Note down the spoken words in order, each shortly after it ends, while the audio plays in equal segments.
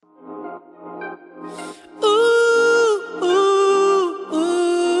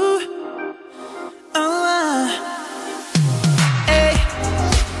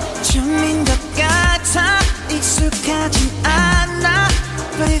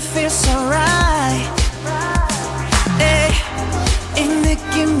it's alright. 에이, 이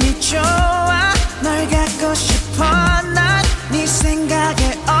느낌이 좋아. 널 갖고 싶어. 난 네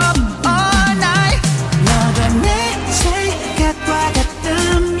생각에 up all night. 너도 내 생각과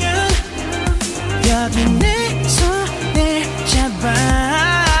같다면 여기 내 손을 잡아.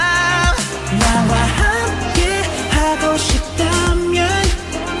 나와 함께 하고 싶다면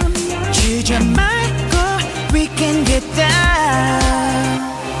주저 말고 we can get down.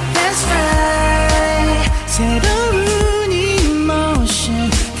 That's right. 새로운 emotion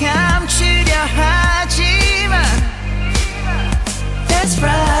감추려 하지마. That's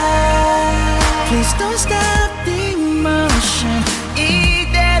right. Please don't stop the emotion.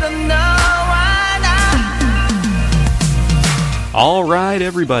 이대로 너와 나. All right,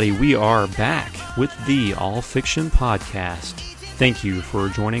 everybody, we are back with the AllFiction podcast. Thank you for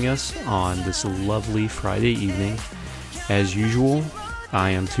joining us on this lovely Friday evening. As usual,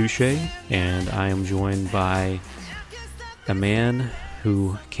 I am Touche, and I am joined by a man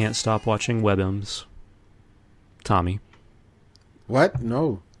who can't stop watching WebMs, Tommy. What?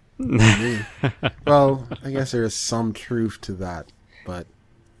 No. Me. Well, I guess there is some truth to that, but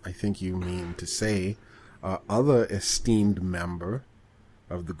I think you mean to say other esteemed member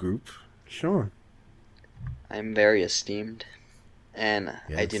of the group, Sean. I'm very esteemed, and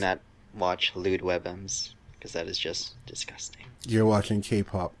Yes. I do not watch lewd webms, because that is just disgusting. You're watching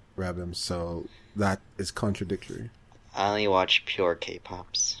K-pop, Rabim, so that is contradictory. I only watch pure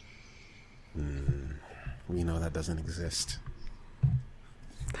K-pops. We know that doesn't exist.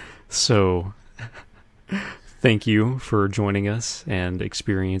 So, thank you for joining us and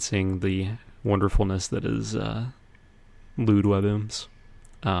experiencing the wonderfulness that is lewd WebMs.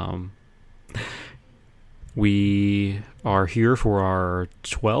 We are here for our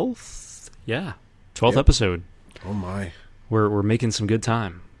 12th Yep. episode. Oh my. We're making some good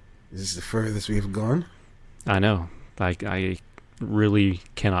time. Is this the furthest we've gone? I know. I really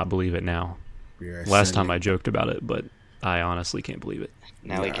cannot believe it now. We are Last time I joked about it, but I honestly can't believe it.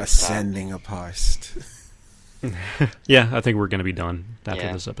 Now we can ascending a past. Yeah, I think we're going to be done after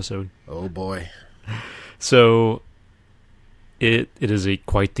Yeah. this episode. Oh boy. So it is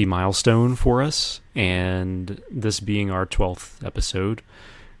quite the milestone for us, and this being our 12th episode,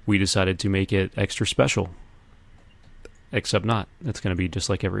 we decided to make it extra special. Except not. It's going to be just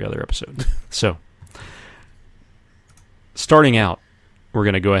like every other episode. So, starting out, we're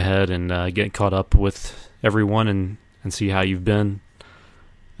going to go ahead and get caught up with everyone and see how you've been.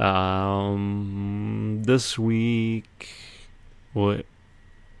 This week, we'll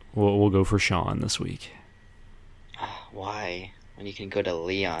go for Sean this week. Why? When you can go to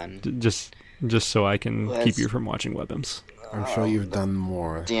Leon. Just so I can keep you from watching WebMs. I'm sure you've done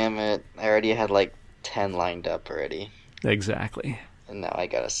more. Damn it. I already had like 10 lined up already. Exactly. And now I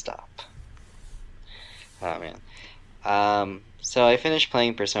gotta stop. Oh man. So I finished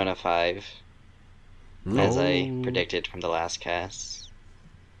playing Persona 5, as I predicted from the last cast.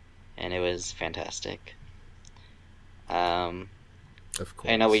 And it was fantastic. Of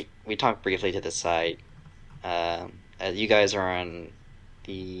course. I know we talked briefly to the side. You guys are on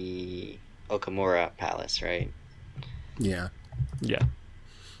the Okamura Palace, right? Yeah. Yeah.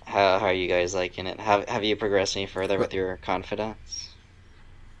 How are you guys liking it? Have you progressed any further with your confidants?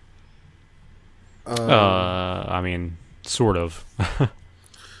 I mean, sort of.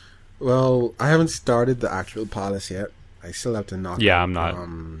 Well, I haven't started the actual palace yet. I still have to knock out... I'm not.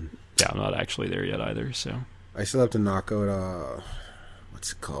 I'm not actually there yet either. So I still have to knock out...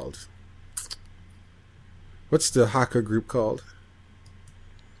 what's it called? What's the hacker group called?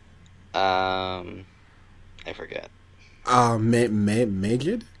 I forget.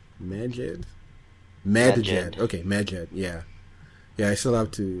 Majid? Majid. Okay, Majid. Yeah, I still have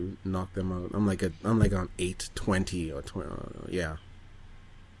to knock them out. I'm like on 820 or 20. Yeah.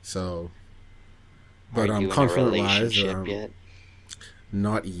 So, but Are you in a confident relationship yet?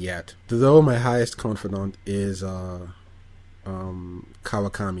 Not yet. Though my highest confidant is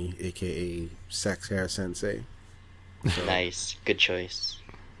Kawakami, aka Sex Hair Sensei. So, Nice, good choice.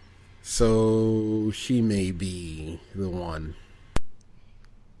 So she may be the one.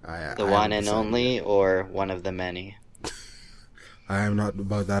 The one and only, or one of the many? I am not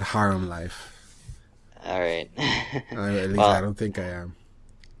about that harem life. Alright. At least Well, I don't think I am.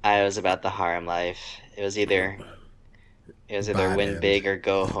 I was about the harem life. It was either Bad win end. big or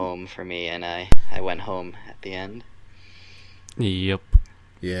go home for me, and I went home at the end. yep.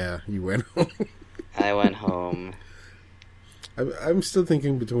 Yeah, you went home. I went home. I'm still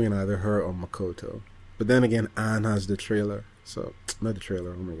thinking between either her or Makoto. But then again, Anne has the trailer. So, not the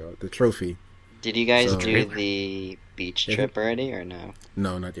trailer, oh my god, the trophy. Did you guys So- do the beach Yeah. trip already, or no?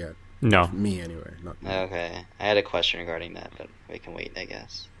 No, not yet. No. Me anyway. Not me. Okay. I had a question regarding that, but we can wait, I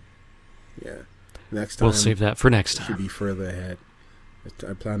guess. Yeah. Next time We'll save that for next should time. be further ahead.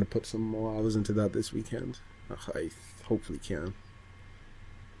 I plan to put some more hours into that this weekend. I hopefully can.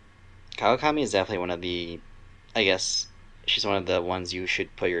 Kawakami is definitely one of the, I guess, she's one of the ones you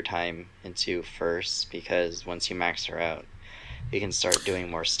should put your time into first, because once you max her out, you can start doing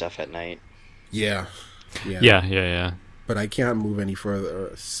more stuff at night. Yeah. Yeah. But I can't move any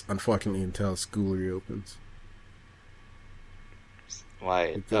further, unfortunately, until school reopens.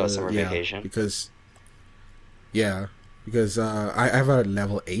 Why? Oh, summer yeah, vacation? Because I've at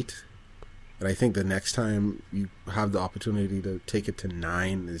level 8, and I think the next time you have the opportunity to take it to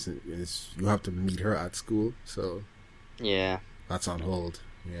 9 is you have to meet her at school, so Yeah. that's on hold.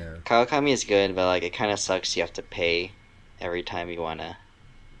 Yeah. Kawakami is good, but like it kind of sucks you have to pay every time you want to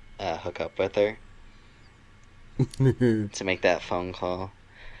hook up with her to make that phone call.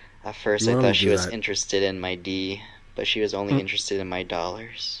 At first, You I wanna thought she do was that. interested in my D, but she was only interested in my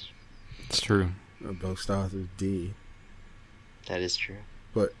dollars. It's true. Both stars is D. That is true.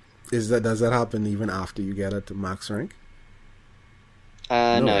 But does that happen even after you get it to max rank? No,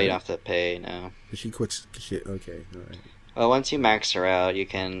 right? you don't have to pay, no. She quits shit. Okay, all right. Well, once you max her out, you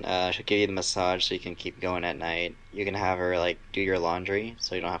can, she'll give you the massage so you can keep going at night. You can have her, like, do your laundry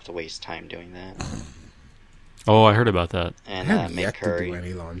so you don't have to waste time doing that. Oh, I heard about that. I And have make yet to curry. do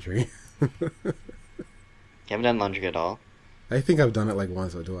any laundry. You haven't done laundry at all? I think I've done it like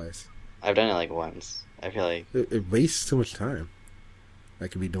once or twice. I've done it, like, once. I feel like... It wastes too much time. I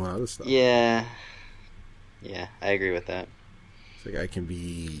could be doing other stuff. Yeah, I agree with that. It's like I can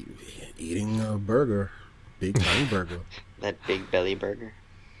be eating a burger, big time burger, That big belly burger.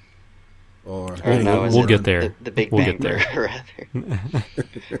 or Or no, is we'll it get there. The Big We'll Bang get there. Burger,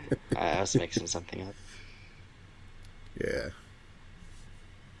 rather. I was mixing something up. Yeah.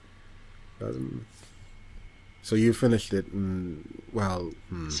 So you finished it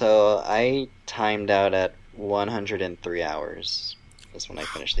So I timed out at 103 hours. Is when I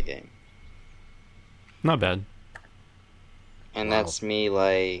finished the game. Not bad. And Wow. that's me,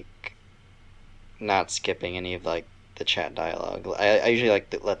 like, not skipping any of, like, the chat dialogue. I usually like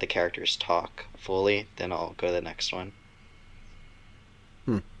to let the characters talk fully, then I'll go to the next one.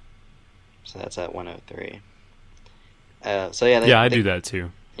 So that's at 103. So yeah, Yeah, I do that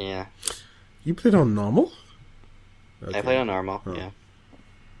too. Yeah, you played on normal? I played on normal. Oh. Yeah.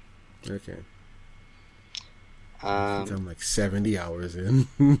 Okay. I think Um, I'm like 70 hours in.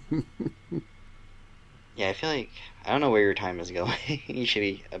 yeah, I feel like I don't know where your time is going. You should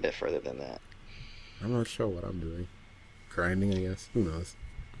be a bit further than that. I'm not sure what I'm doing. Grinding, I guess. Who knows?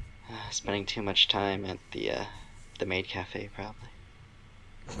 Spending too much time at the maid cafe, probably.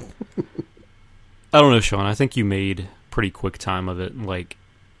 I don't know, Sean. I think you made pretty quick time of it. Like,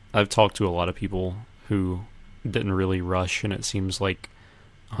 I've talked to a lot of people who didn't really rush, and it seems like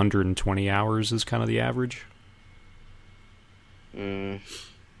 120 hours is kind of the average. I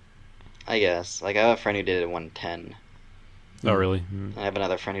guess. Like, I have a friend who did it at 110. Oh, really? And I have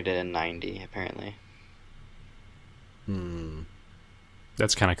another friend who did it at 90, apparently.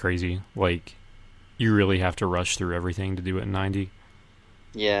 That's kind of crazy. Like, you really have to rush through everything to do it in 90.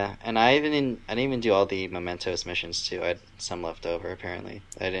 Yeah, and I didn't even do all the mementos missions too. I had some left over, apparently.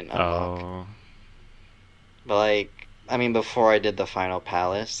 I didn't unlock. Oh. But, like, I mean, before I did the final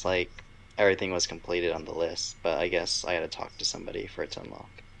palace, like, everything was completed on the list. But I guess I had to talk to somebody for it to unlock.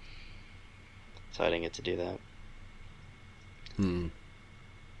 So I didn't get to do that.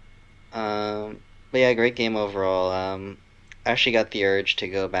 But yeah, great game overall. I actually got the urge to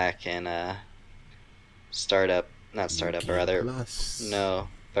go back and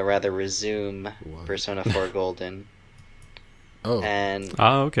rather resume What? Persona 4 Golden. Oh. And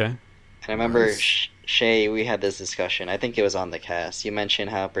Oh, okay. I remember, Nice. Shay, we had this discussion. I think it was on the cast. You mentioned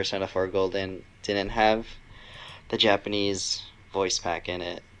how Persona 4 Golden didn't have the Japanese voice pack in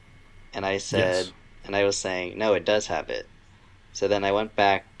it. And I said, Yes. and I was saying, no, it does have it. So then I went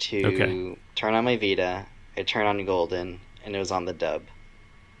back to Okay. turn on my Vita. I turned on Golden, and it was on the dub.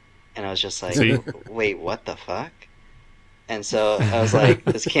 And I was just like, See? wait, what the fuck? And so I was like,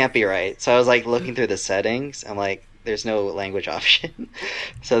 this can't be right. So I was like looking through the settings. I'm like, there's no language option.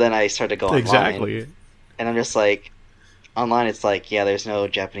 So then I started going online. Exactly. And I'm just like, online it's like, yeah, there's no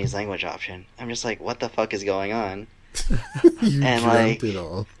Japanese language option. I'm just like, what the fuck is going on? You and, dreamt like- it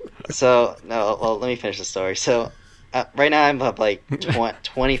all. So, no, well, let me finish the story. So, right now I'm up like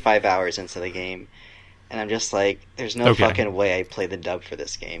 25 hours into the game. And I'm just like, there's no Okay. fucking way I play the dub for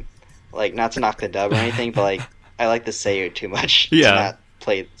this game. Like, not to knock the dub or anything, but like, I like the Seiyu too much Yeah. to not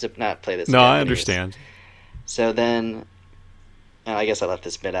not play this. No, in I Japanese. understand. So then, and I guess I left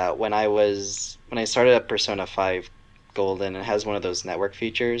this bit out. When I started up Persona 5 Golden, it has one of those network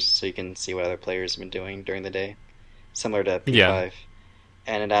features, so you can see what other players have been doing during the day, similar to P5. Yeah.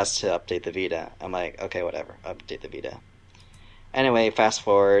 And it asks to update the Vita. I'm like, okay, whatever, update the Vita. Anyway, fast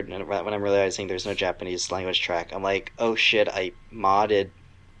forward, and when I'm realizing there's no Japanese language track, I'm like, oh shit, I modded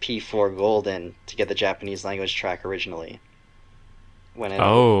P4 Golden to get the Japanese language track originally. When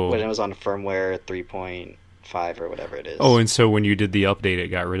it was on firmware 3.5 or whatever it is. Oh, and so when you did the update, it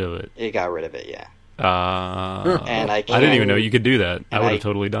got rid of it. It got rid of it, yeah. And I didn't even know you could do that. I would I- have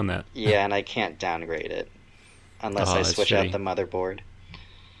totally done that. Yeah, and I can't downgrade it unless I that's switch out shitty. the motherboard.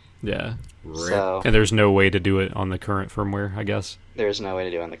 Yeah. So And there's no way to do it on the current firmware, I guess. there's no way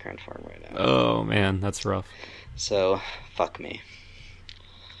to do it on the current firmware right now. Oh, man, that's rough. So fuck me.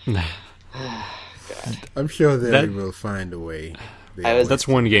 God. I'm sure they That- will find a way. That's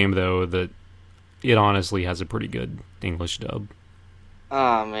one game, though, that it honestly has a pretty good English dub.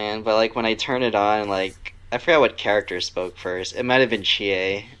 Oh man, but like when I turn it on, like I forgot what character spoke first. It might have been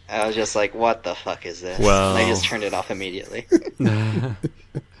Chie. I was just like, "What the fuck is this?" Well- And I just turned it off immediately.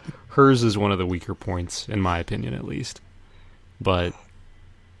 Hers is one of the weaker points, in my opinion, at least. But,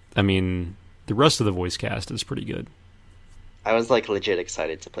 I mean, the rest of the voice cast is pretty good. I was like legit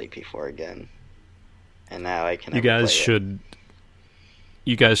excited to play P4 again, and now I can. You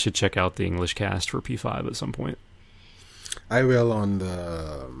guys should check out the English cast for P5 at some point. I will on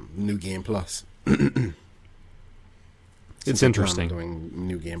the New Game Plus. It's interesting. I'm doing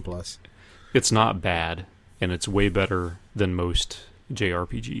New Game Plus. It's not bad, and it's way better than most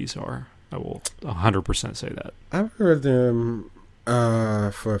JRPGs are. I will 100% say that. I've heard them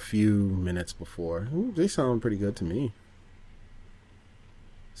for a few minutes before. Ooh, they sound pretty good to me.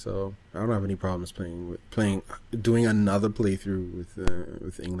 So I don't have any problems doing another playthrough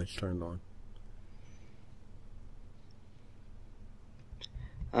with English turned on.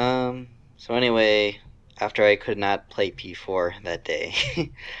 So anyway, after I could not play P4 that day,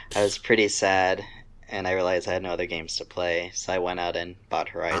 I was pretty sad, and I realized I had no other games to play, so I went out and bought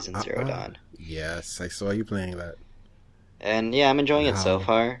Horizon Zero Dawn. Yes, I saw you playing that. And yeah, I'm enjoying it so Wow.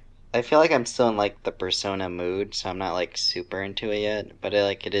 far. I feel like I'm still in like the Persona mood, so I'm not like super into it yet, but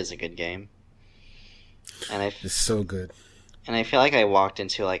it is a good game. And It's so good. I feel like I walked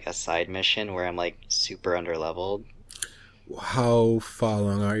into like a side mission where I'm like super underleveled. How far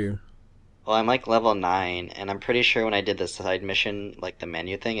along are you? Well, I'm like level 9, and I'm pretty sure when I did the side mission, like the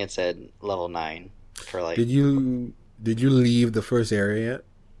menu thing, it said level 9 for like. Did you leave the first area yet?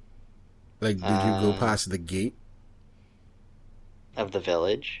 Like, did you go past the gate? Of the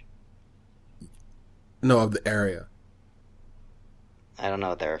village? No, of the area. I don't know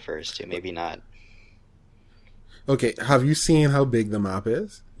what that refers to. Maybe not. Okay, have you seen how big the map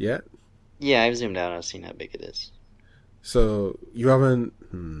is yet? Yeah, I've zoomed out. I've seen how big it is. So you haven't.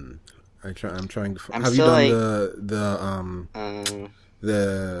 I'm trying to. I'm Have you still, done like,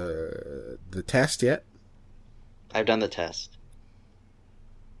 the test yet? I've done the test.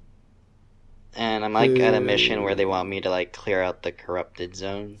 And I'm like at a mission where they want me to like clear out the corrupted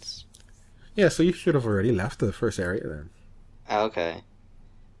zones. Yeah, so you should have already left the first area then. Oh, okay.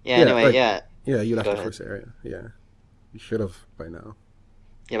 Yeah, Yeah, anyway, like- yeah. Yeah, you left Go the ahead. first area. Yeah, you should have by now.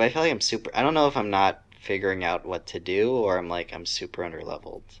 Yeah, but I feel like I'm super. I don't know if I'm not figuring out what to do or I'm super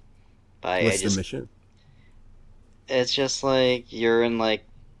underleveled. But What's I just. the mission? It's just like you're in like.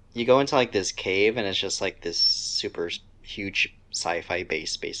 You go into like this cave and it's just like this super huge sci-fi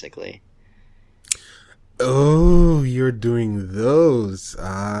base basically. Oh, you're doing those.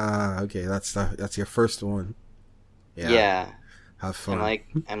 Okay, that's your first one. Yeah. Have fun.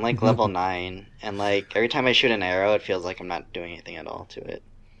 I'm like level 9, and like every time I shoot an arrow, it feels like I'm not doing anything at all to it.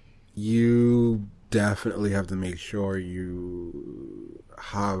 You definitely have to make sure you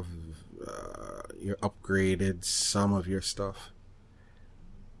have you upgraded some of your stuff.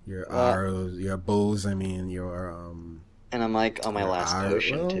 Your arrows, your bows. I mean, your And I'm like on my last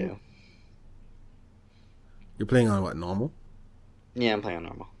potion too. You're playing on what, normal? Yeah, I'm playing on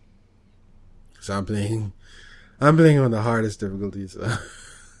normal. So I'm playing on the hardest difficulty. So,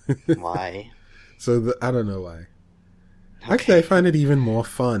 Why? I don't know why. Actually, I find it even more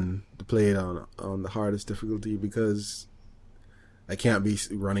fun to play it on the hardest difficulty because I can't be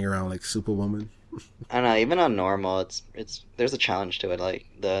running around like Superwoman. I don't know. Even on normal, it's there's a challenge to it. Like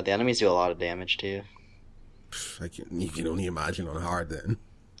the enemies do a lot of damage to you. You can only imagine on hard then.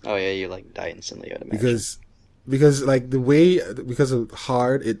 Oh yeah, you like die instantly. I would imagine. Because like because of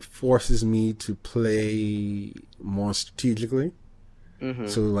hard, it forces me to play more strategically. Mm-hmm.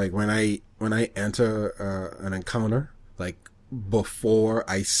 So like when I enter an encounter, like before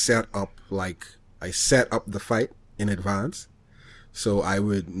I set up the fight in advance. So I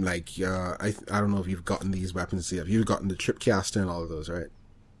would I don't know if you've gotten these weapons yet. You've gotten the Tripcaster and all of those, right?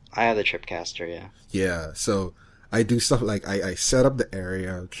 I have the Tripcaster, yeah. Yeah. So I do stuff like I set up the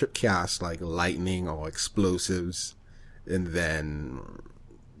area, Tripcast like lightning or explosives, and then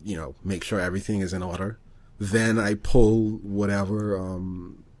make sure everything is in order. Then I pull whatever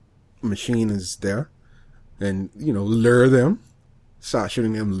machine is there, and lure them. Start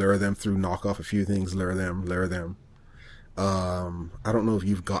shooting them, lure them through, knock off a few things, lure them. I don't know if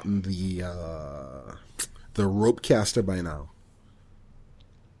you've gotten the rope caster by now.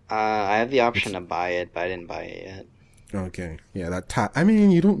 I have the option to buy it, but I didn't buy it yet. Okay, yeah, I mean,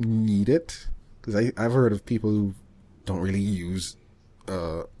 you don't need it because I've heard of people who don't really use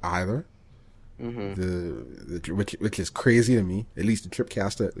either. Mm-hmm. Which is crazy to me. At least the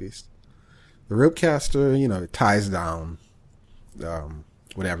Tripcaster, at least the rope caster, it ties down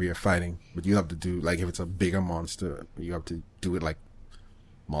whatever you're fighting, but you have to do, like, if it's a bigger monster, you have to do it like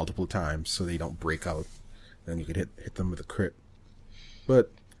multiple times so they don't break out. Then you could hit them with a crit.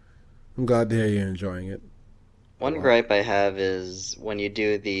 But I'm glad to hear you're enjoying it. One gripe I have is when you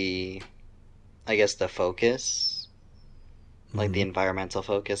do the focus, like the environmental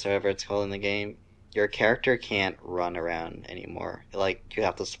focus, or whatever it's called in the game, your character can't run around anymore. Like, you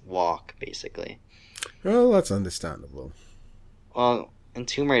have to walk, basically. Well, that's understandable. Well, in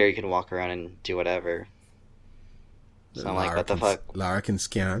Tomb Raider, you can walk around and do whatever. So I'm like, what the fuck? Lara can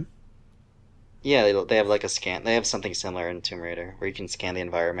scan? Yeah, they have like a scan. They have something similar in Tomb Raider, where you can scan the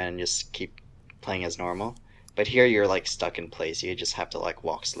environment and just keep playing as normal. But here, you're like stuck in place. You just have to like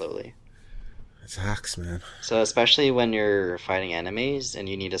walk slowly. It's hacks, man. So especially when you're fighting enemies and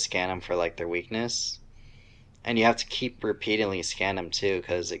you need to scan them for like their weakness, and you have to keep repeatedly scan them too,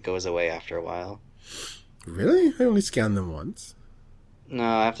 because it goes away after a while. Really? I only scanned them once. No,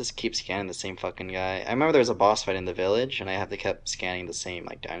 I have to keep scanning the same fucking guy. I remember there was a boss fight in the village, and I have to keep scanning the same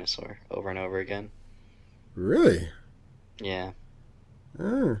like dinosaur over and over again. Really? Yeah.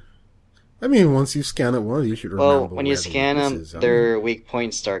 I mean, once you scan it once, you should remember. Well, when you scan them, their weak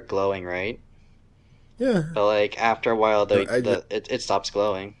points start glowing, right? Yeah. But like after a while, it stops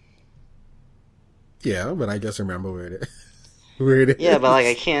glowing. Yeah, but I just remember where it is. Where it is. Yeah, but like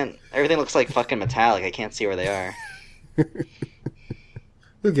I can't. Everything looks like fucking metallic. I can't see where they are.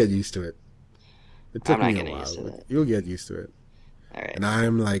 You'll get used to it. It took I'm not me a getting while, used to but it. You'll get used to it. All right. And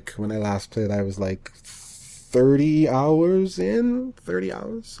I'm like, when I last played, I was like 30 hours in, 30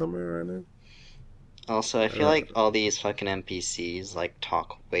 hours, somewhere around there. Also, I feel like all these fucking NPCs like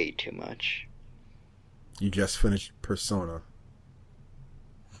talk way too much. You just finished Persona.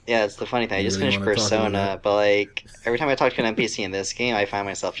 Yeah, it's the funny thing. I just really finished wanna talk about Persona, that? but like every time I talk to an NPC in this game, I find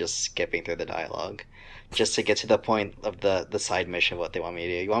myself just skipping through the dialogue, just to get to the point of the side mission of what they want me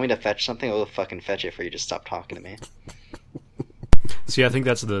to do. You want me to fetch something? I'll fucking fetch it for you. Just stop talking to me. See, I think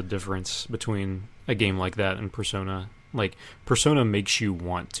that's the difference between a game like that and Persona. Like, Persona makes you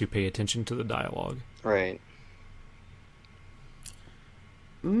want to pay attention to the dialogue. Right.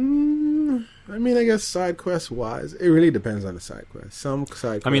 I mean, I guess side quest wise, it really depends on the side quest. Some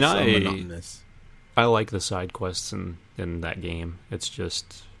side quests are monotonous. I like the side quests in that game. It's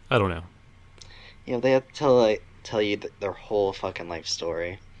just, I don't know. You know, they have to tell you their whole fucking life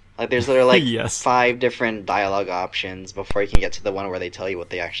story. Like, there's literally like Yes. 5 different dialogue options before you can get to the one where they tell you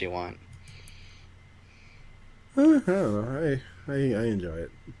what they actually want. I don't know. I enjoy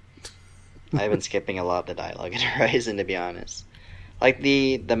it. I've been skipping a lot of the dialogue in Horizon, to be honest. Like,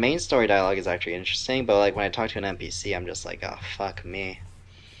 the main story dialogue is actually interesting, but like when I talk to an NPC, I'm just like, oh, fuck me.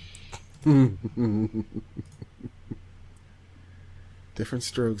 Different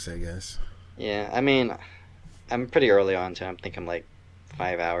strokes, I guess. Yeah, I mean, I'm pretty early on too. I think I'm like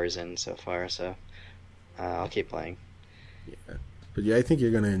 5 hours in so far, so I'll keep playing. Yeah, but yeah, I think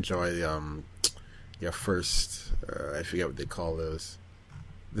you're gonna enjoy your first. I forget what they call those.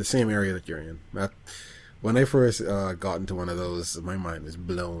 The same area that you're in. When I first got into one of those, my mind was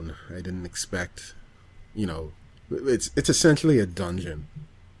blown. I didn't expect, it's essentially a dungeon.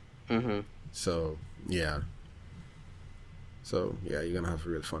 Mm-hmm. So yeah, you're gonna have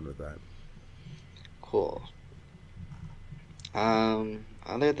real fun with that. Cool.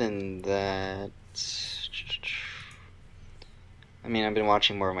 Other than that, I mean, I've been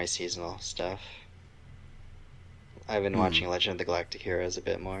watching more of my seasonal stuff. I've been watching Legend of the Galactic Heroes a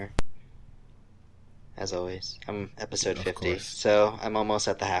bit more. As always. I'm episode 50, so I'm almost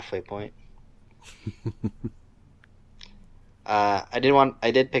at the halfway point. I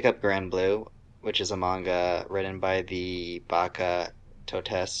did pick up Grand Blue, which is a manga written by the Baka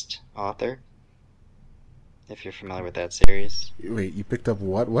Totest author. if you're familiar with that series. Wait, you picked up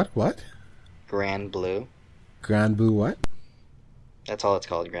what? Grand Blue. Grand Blue what? That's all it's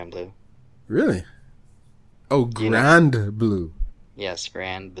called, Grand Blue. Really? Oh, Grand Blue. Yes,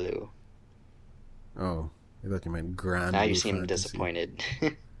 Grand Blue. Oh, I thought you meant Grand Blue. Now you seem Fantasy. disappointed.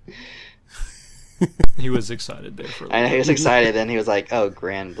 He was excited there for a I know, little he was bit. excited, then he was like, oh,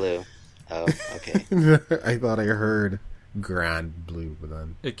 Grand Blue. Oh, okay. I thought I heard Grand Blue, but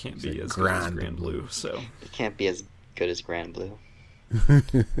then It can't it's be like as good as Grand Grand Blue. Blue, so. It can't be as good as Grand Blue.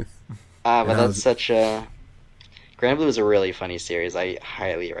 And But I that's was- such a... Grand Blue is a really funny series. I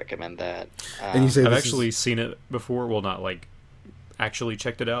highly recommend that. And you say I've this actually is, seen it before. Well, not like actually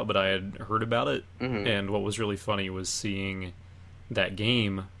checked it out, but I had heard about it. Mhm. And what was really funny was seeing that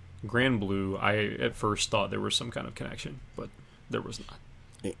game, Grand Blue. I at first thought there was some kind of connection, but there was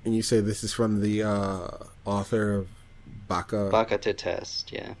not. and you say this is from the author of Baka. Baka to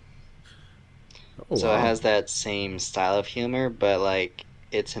Test, yeah. Oh, So it wow. has that same style of humor, but like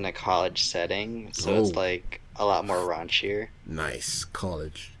it's in a college setting, so it's Oh. like a lot more raunchier. Nice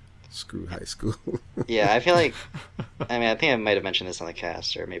college. Screw high school. Yeah, I feel like I mean I think I might have mentioned this on the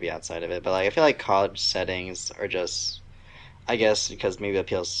cast or maybe outside of it, but like I feel like college settings are just I guess because maybe it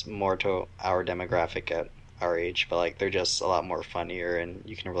appeals more to our demographic at our age, but like they're just a lot more funnier and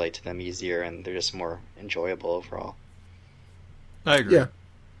you can relate to them easier and they're just more enjoyable overall. I agree. Yeah.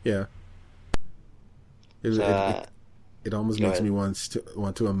 Yeah. It, So, it almost go makes ahead. me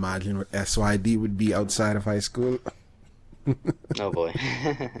want to imagine what SYD would be outside of high school. Oh boy.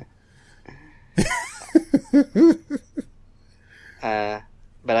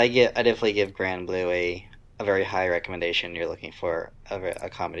 But I definitely give Grand Blue a very high recommendation. You're looking for a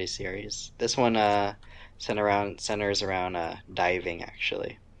comedy series. This one centers around diving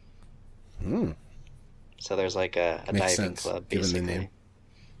actually. Hmm. So there's like a Makes diving sense, club given the basically. name.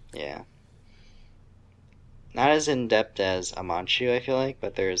 Yeah. Not as in depth as Amanchu, I feel like,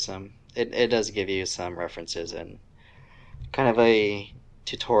 but there's it does give you some references and kind of a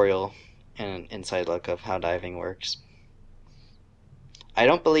tutorial and an inside look of how diving works. I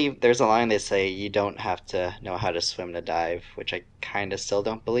don't believe there's a line they say you don't have to know how to swim to dive, which I kind of still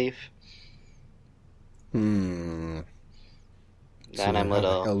don't believe. Hmm. So Then I'm a how the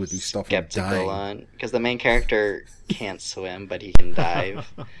little hell would you stop from skeptical dying? on because the main character can't swim, but he can dive.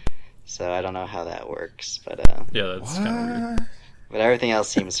 So I don't know how that works, but Yeah, that's kind of weird. What? but everything else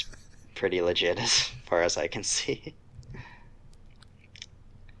seems pretty legit as far as I can see. I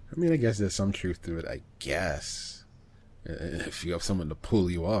mean, I guess there's some truth to it. I guess if you have someone to pull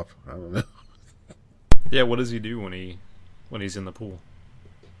you up, I don't know. Yeah, what does he do when he's in the pool?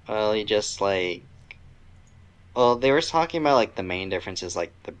 Well, he just like, well, they were talking about like the main difference is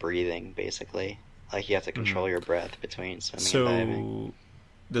like the breathing, basically. Like you have to control your breath between swimming and diving. So,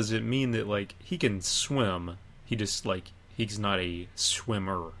 does it mean that like he can swim? He just like he's not a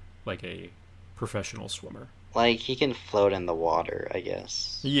swimmer, like a professional swimmer. Like he can float in the water, I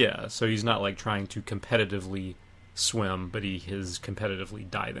guess. Yeah, so he's not like trying to competitively swim, but he is competitively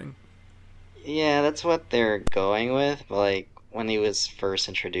diving. Yeah, that's what they're going with. But like when he was first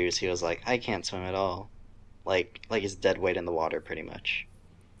introduced, he was like, "I can't swim at all." Like he's dead weight in the water, pretty much.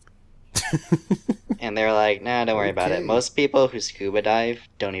 And they're like, "Nah, don't worry about it. Okay. Most people who scuba dive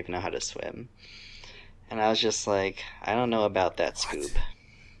don't even know how to swim." And I was just like, I don't know about that scoop.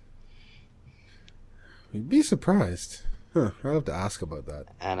 You'd be surprised. Huh, I'll have to ask about that.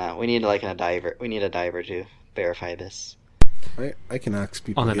 And we need like a diver. We need a diver to verify this. I can ask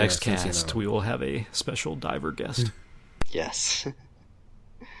people On the here, next since, cast, you know, we will have a special diver guest. Yes.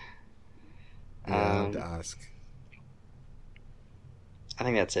 yeah, I'll have to ask. I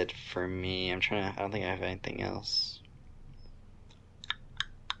think that's it for me. I don't think I have anything else.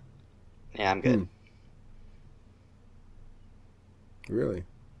 Yeah, I'm good. Hmm. Really?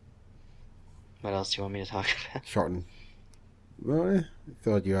 What else do you want me to talk about? Shorten. Well, I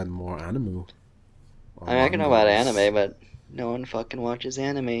thought you had more anime. I mean, I can know about anime, but no one fucking watches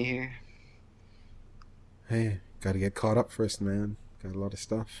anime here. Hey, gotta get caught up first, man. Got a lot of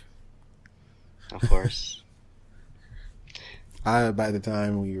stuff. Of course. By the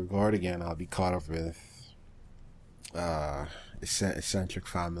time we record again, I'll be caught up with Eccentric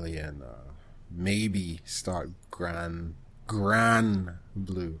Family and maybe start Gran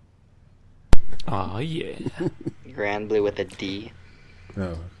Blue. Aw, yeah. Grand Blue with a D.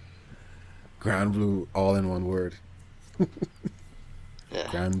 No, Gran Blue, all in one word. Ugh,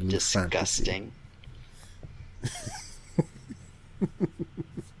 Grand Blue disgusting.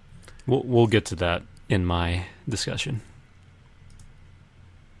 We'll get to that in my discussion.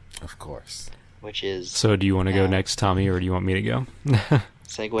 Of course. Which is So do you want to go Yeah. next, Tommy, or do you want me to go?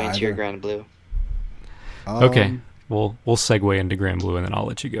 segue into your Either. Grand Blue. Okay, we'll segue into Grand Blue, and then I'll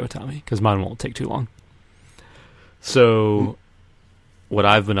let you go, Tommy, because mine won't take too long. So, what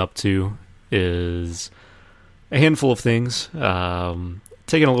I've been up to is a handful of things.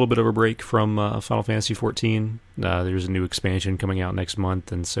 Taking a little bit of a break from Final Fantasy XIV. There's a new expansion coming out next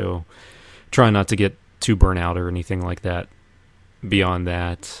month, and so trying not to get too burnt out or anything like that. Beyond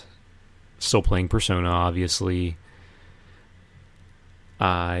that, still playing Persona, obviously.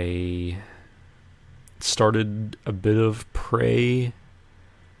 I started a bit of Prey,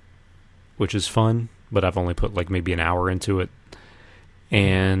 which is fun, but I've only put like maybe an hour into it.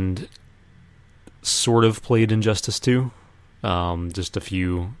 And sort of played Injustice 2. Just a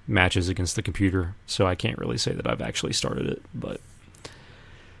few matches against the computer, so I can't really say that I've actually started it, but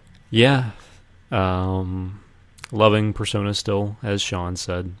yeah. Loving Persona still, as Sean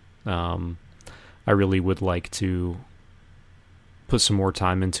said. I really would like to put some more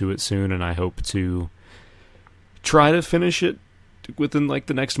time into it soon, and I hope to try to finish it within like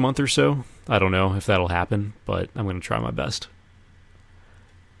the next month or so. I don't know if that'll happen, but I'm going to try my best.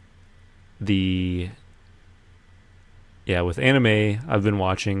 With anime I've been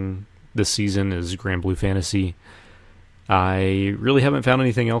watching this season is Grand Blue Fantasy. I really haven't found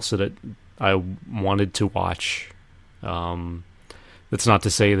anything else that I wanted to watch. That's not to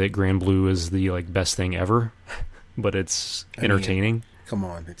say that Grand Blue is the like best thing ever, but it's entertaining. Come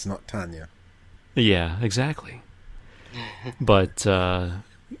on, it's not Tanya. Yeah, exactly. But the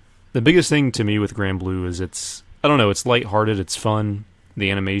biggest thing to me with Grand Blue is it's lighthearted, it's fun. The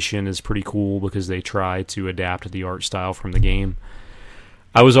animation is pretty cool because they try to adapt the art style from the game.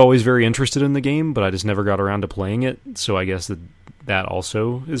 I was always very interested in the game, but I just never got around to playing it, so I guess that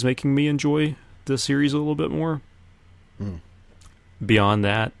also is making me enjoy the series a little bit more. Beyond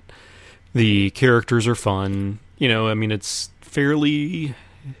that, the characters are fun. It's fairly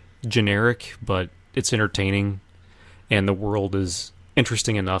generic, but it's entertaining, and the world is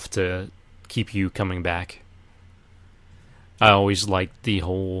interesting enough to keep you coming back. I always liked the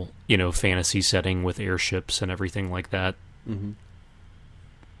whole, fantasy setting with airships and everything like that. Mm-hmm.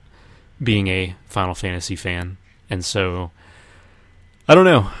 Being a Final Fantasy fan. And so, I don't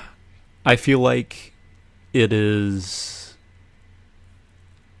know. I feel like it is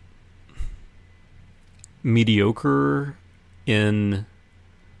mediocre in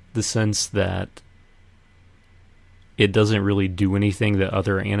the sense that it doesn't really do anything that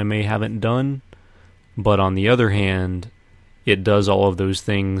other anime haven't done. But on the other hand, it does all of those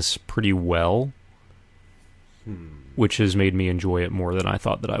things pretty well, which has made me enjoy it more than I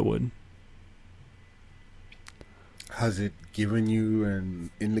thought that I would. Has it given you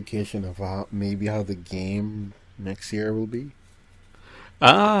an indication of how the game next year will be?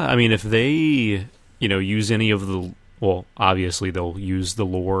 If they, use any of the... Well, obviously they'll use the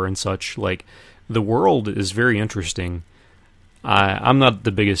lore and such. Like, the world is very interesting. I'm not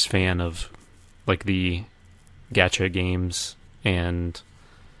the biggest fan of, like, the gacha games, and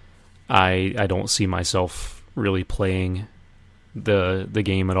I don't see myself really playing the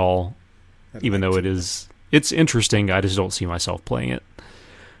game at all, even though it's interesting. I just don't see myself playing it.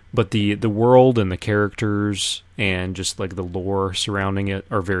 But the world and the characters and just like the lore surrounding it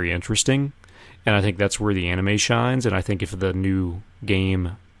are very interesting, and I think that's where the anime shines. And I think if the new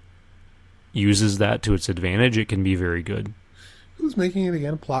game uses that to its advantage, it can be very good. Who's making it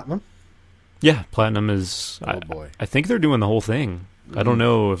again? Platinum? Yeah, Platinum is... boy. I think they're doing the whole thing. Mm-hmm. I don't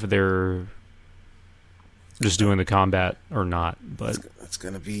know if they're just doing the combat or not, but... That's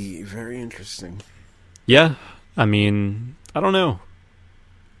going to be very interesting. Yeah, I don't know.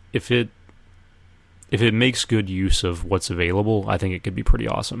 If it makes good use of what's available, I think it could be pretty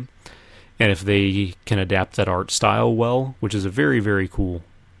awesome. And if they can adapt that art style well, which is a very, very cool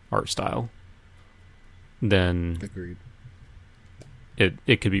art style, then... Agreed.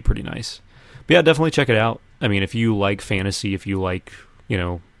 It could be pretty nice. But yeah, definitely check it out. If you like fantasy, if you like,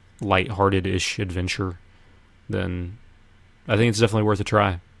 lighthearted-ish adventure, then I think it's definitely worth a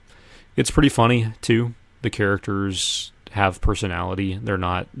try. It's pretty funny, too. The characters have personality. They're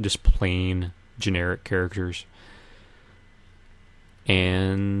not just plain generic characters.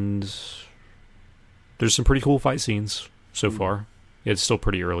 And there's some pretty cool fight scenes so far. It's still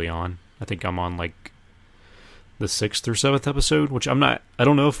pretty early on. I think I'm on, like, the 6th or 7th episode, which I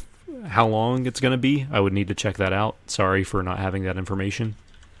don't know how long it's going to be. I would need to check that out. Sorry for not having that information.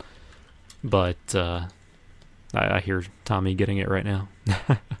 But I hear Tommy getting it right now.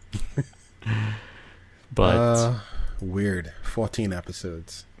 But weird. 14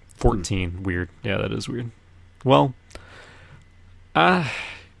 episodes. 14. Weird. Yeah, that is weird. Well, I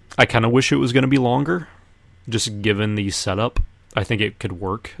kind of wish it was going to be longer, just given the setup I think it could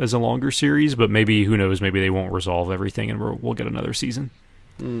work as a longer series, but maybe, who knows, maybe they won't resolve everything and we'll get another season.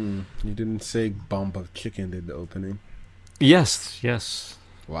 You didn't say Bump of Chicken did the opening. Yes.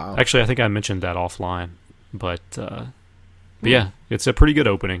 Wow. Actually, I think I mentioned that offline, but yeah, it's a pretty good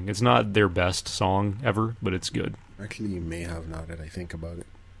opening. It's not their best song ever, but it's good. Actually, you may have, now that I think about it.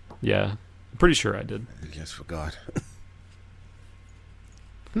 Yeah, I'm pretty sure I did. I just forgot.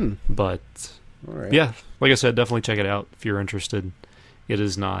 But All right. yeah, like I said, definitely check it out if you're interested. It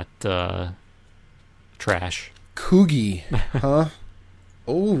is not trash. Coogie, huh?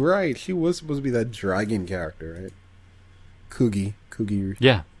 Oh, right. She was supposed to be that dragon character, right? Coogie.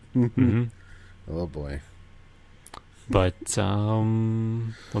 Yeah. Mm-hmm. Oh, boy. But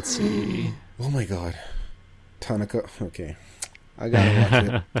let's see. Oh, my God. Tanaka. Okay. I gotta watch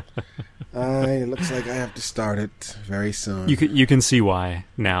it. It looks like I have to start it very soon. You can see why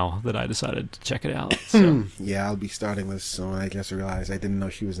now that I decided to check it out. So. Yeah, I'll be starting this soon. I just realized I didn't know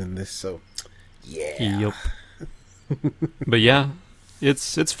she was in this, so yeah. Yep. But yeah,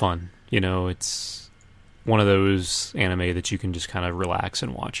 it's fun. You know, it's one of those anime that you can just kind of relax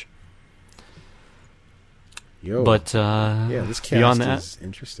and watch. Yo. But yeah, this cast is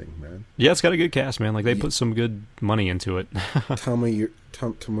interesting, man. Yeah, it's got a good cast, man. Like, they put some good money into it. Tamori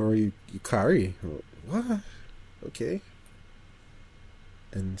Yukari. What? Okay.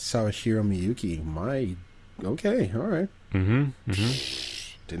 And Sawashiro Miyuki. Okay, all right. Mm-hmm.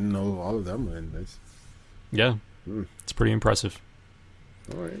 Didn't know all of them were in this. Yeah, It's pretty impressive.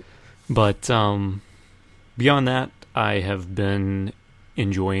 All right. But beyond that, I have been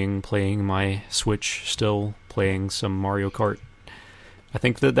enjoying playing my Switch still, playing some Mario Kart. I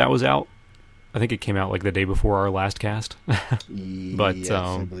think that was out. I think it came out like the day before our last cast. But yes,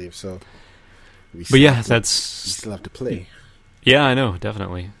 I believe so. But yeah, we still have to play. Yeah, I know,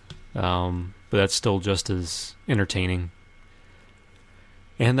 definitely. But that's still just as entertaining.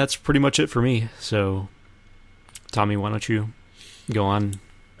 And that's pretty much it for me. So, Tommy, why don't you go on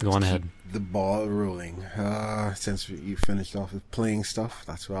ahead? The ball rolling. Since you finished off with playing stuff,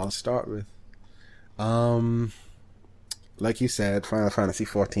 that's what I'll start with. Like you said, Final Fantasy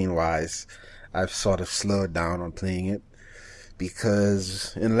 14 wise, I've sort of slowed down on playing it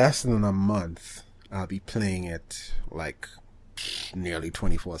because in less than a month, I'll be playing it like nearly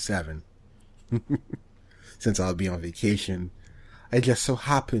 24/7. Since I'll be on vacation. I just so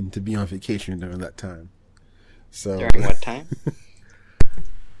happened to be on vacation during that time. So during what time? I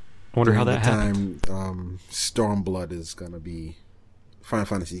wonder how that happened. Stormblood is going to be... Final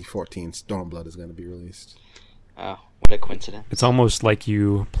Fantasy 14 Stormblood is going to be released. Oh, what a coincidence. It's almost like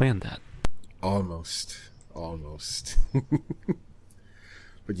you planned that. Almost. But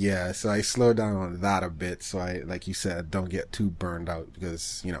yeah, so I slowed down on that a bit. So I, like you said, don't get too burned out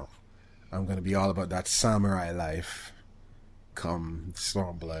because, you know, I'm going to be all about that samurai life come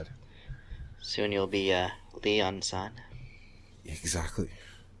Stormblood. Soon you'll be Leon-san. Exactly.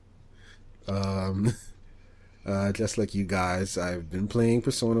 Just like you guys, I've been playing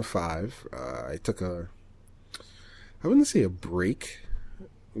Persona 5. I took I wouldn't say a break,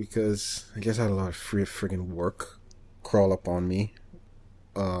 because I guess I had a lot of friggin' work crawl up on me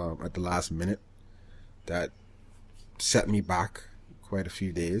at the last minute that set me back quite a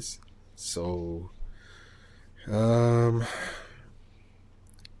few days. So,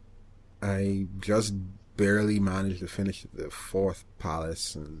 I just barely managed to finish the 4th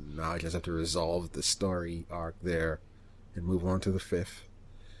palace, and now I just have to resolve the story arc there and move on to the 5th.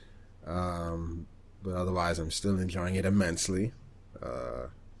 But otherwise, I'm still enjoying it immensely.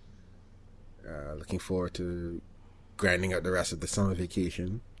 Looking forward to grinding out the rest of the summer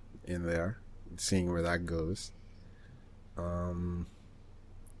vacation in there and seeing where that goes.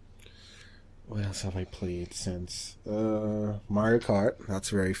 What else have I played since? Mario Kart, that's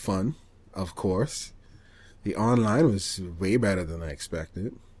very fun, of course. The online was way better than I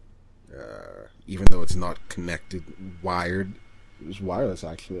expected. Even though it's not connected, wired. It was wireless,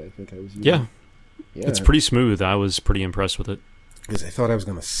 actually, I think I was using. Yeah. It's pretty smooth. I was pretty impressed with it. Because I thought I was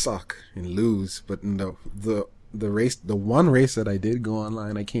going to suck and lose, but no, the race, the one race that I did go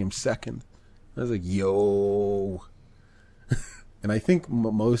online, I came second. I was like, yo. And I think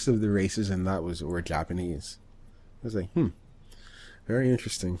most of the races in that were Japanese. I was like, very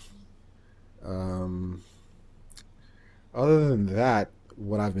interesting. Other than that,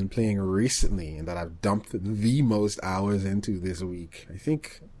 what I've been playing recently and that I've dumped the most hours into this week, I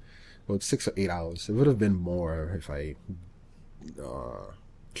think about 6 or 8 hours. It would have been more if I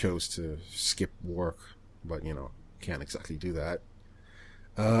chose to skip work, but you know, can't exactly do that.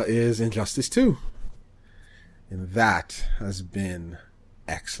 Is Injustice 2. And that has been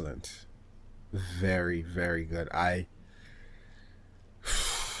excellent. Very, very good.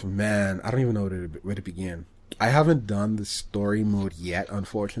 Man, I don't even know where to begin. I haven't done the story mode yet,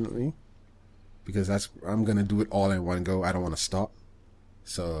 unfortunately, because I'm gonna do it all in one go. I don't want to stop,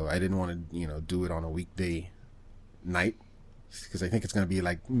 so I didn't want to do it on a weekday night, because I think it's gonna be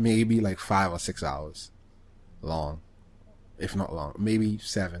maybe 5 or 6 hours long, if not long, maybe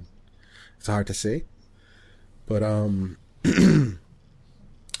 7. It's hard to say, but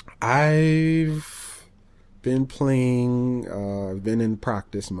I've been playing, been in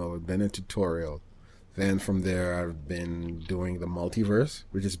practice mode, been in tutorial. Then from there, I've been doing the multiverse,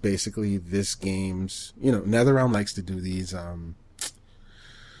 which is basically this game's, NetherRealm likes to do these,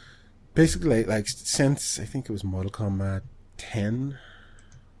 basically since, I think it was Mortal Kombat 10,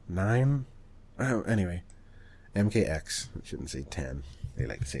 9, anyway, MKX, I shouldn't say 10, they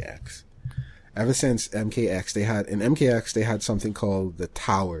like to say X. Ever since MKX, they had something called the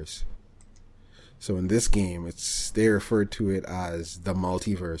Towers. So in this game, they referred to it as the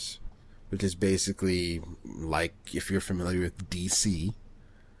multiverse, which is basically if you're familiar with DC,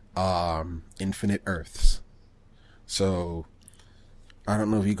 infinite Earths. So I don't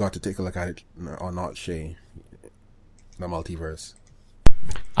know if you got to take a look at it or not, Shay. The multiverse.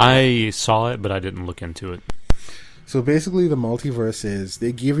 I saw it, but I didn't look into it. So basically, the multiverse is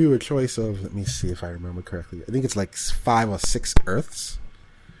they give you a choice of, let me see if I remember correctly. I think it's 5 or 6 Earths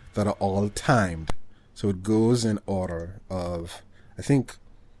that are all timed. So it goes in order of, I think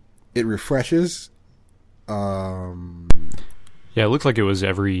it refreshes. Yeah, it looked like it was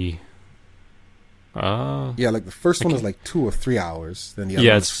every. Yeah, the first one is 2 or 3 hours. Then the other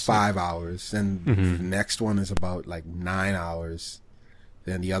one is 5 hours. Then the next one is about 9 hours.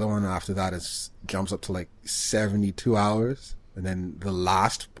 Then the other one after that jumps up to 72 hours. And then the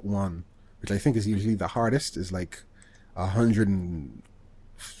last one, which I think is usually the hardest, is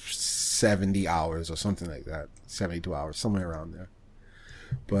 170 hours or something like that. 72 hours, somewhere around there.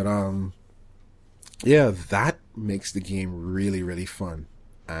 But yeah, that makes the game really, really fun.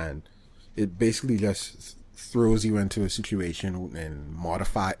 And it basically just throws you into a situation and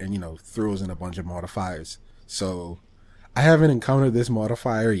throws in a bunch of modifiers. So I haven't encountered this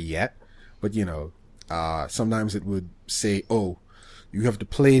modifier yet, but sometimes it would say, oh, you have to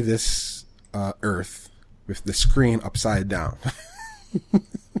play this Earth with the screen upside down.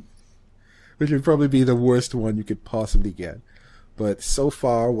 Which would probably be the worst one you could possibly get. But so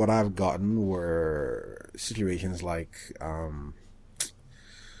far, what I've gotten were situations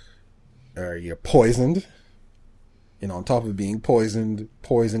you're poisoned. On top of being poisoned,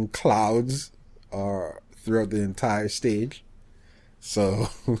 poison clouds are throughout the entire stage. So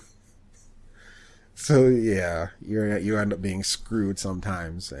yeah, you end up being screwed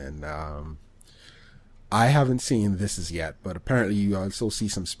sometimes. And I haven't seen this as yet, but apparently you also see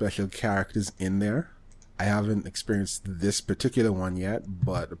some special characters in there. I haven't experienced this particular one yet,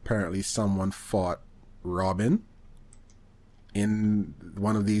 but apparently someone fought Robin in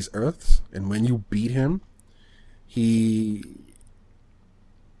one of these Earths, and when you beat him, he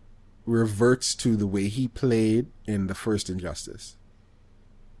reverts to the way he played in the first Injustice.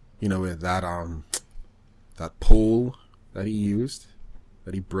 With that pole that he used,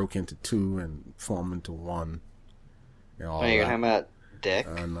 that he broke into 2 and formed into 1. You're talking about Dick?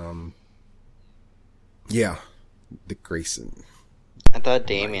 And yeah, Dick Grayson. I thought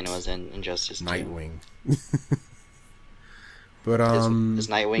Damien was in Injustice 2. Nightwing. But is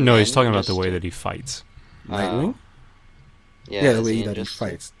Nightwing? No, he's talking about the way that he fights. Nightwing? Yeah, the way that he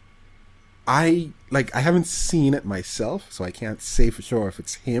fights. I haven't seen it myself, so I can't say for sure if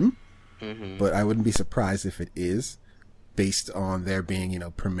it's him. Mm-hmm. But I wouldn't be surprised if it is, based on there being,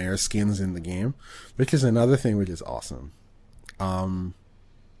 premiere skins in the game, which is another thing which is awesome.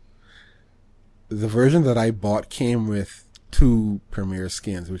 The version that I bought came with 2 premiere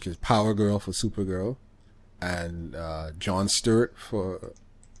skins, which is Power Girl for Supergirl and John Stewart for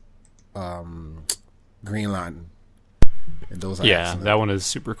Green Lantern. And those are excellent. That one is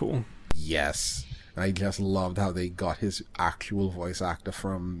super cool. Yes. And I just loved how they got his actual voice actor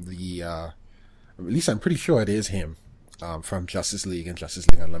from the at least I'm pretty sure it is him, from Justice League and Justice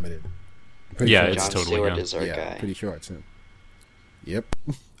League Unlimited. Yeah, sure it's John totally Stewart him. is our guy. Pretty sure it's him. Yep.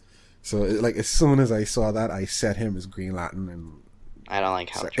 So as soon as I saw that, I set him as Green Lantern, and I don't like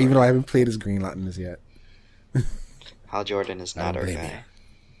Hal Jordan. even though I haven't played as Green Lantern as yet. Hal Jordan is not our blame guy.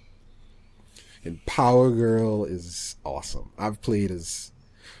 And Power Girl is awesome. I've played as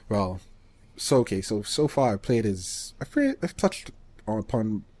so far I've touched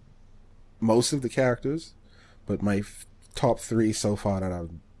upon most of the characters, but my top 3 so far that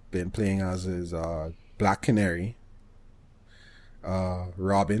I've been playing as is Black Canary,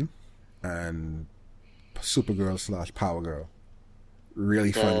 Robin, and Supergirl / Power Girl.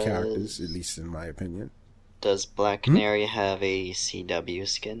 really fun characters, at least in my opinion. Does Black Canary have a CW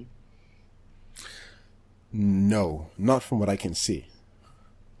skin? No, not from what I can see.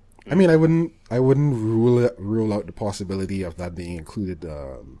 I mean, I wouldn't rule out the possibility of that being included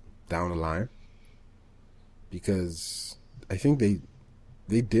down the line, because I think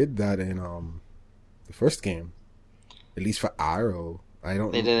they did that in the first game, at least for Arrow. I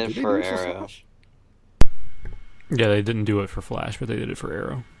don't. They did it for Arrow. Yeah, they didn't do it for Flash, but they did it for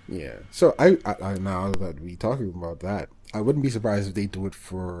Arrow. Yeah. So I now that we talking about that, I wouldn't be surprised if they do it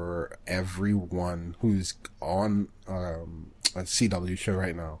for everyone who's on a CW show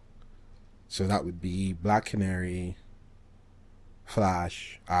right now. So that would be Black Canary,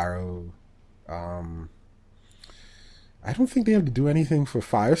 Flash, Arrow. I don't think they have to do anything for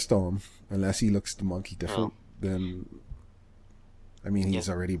Firestorm unless he looks the monkey different. Then, I mean, he's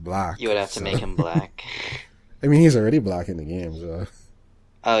already black. You would have to make him black. I mean, he's already black in the game, so.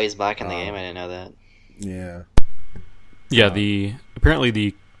 Oh, he's black in the game? I didn't know that. Yeah. Yeah,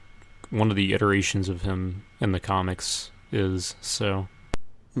 apparently one of the iterations of him in the comics is so.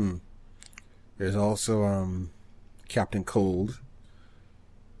 There's also Captain Cold.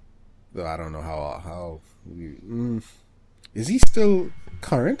 Though I don't know how is he still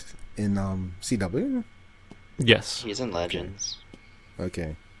current in CW? Yes. He's in Legends.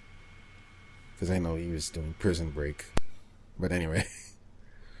 Okay. Because I know he was doing Prison Break. But anyway.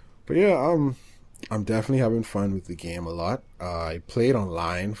 But yeah, I'm definitely having fun with the game a lot. I played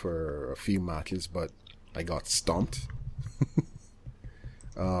online for a few matches, but I got stomped.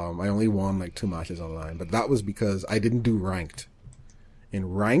 I only won like 2 matches online, but that was because I didn't do ranked.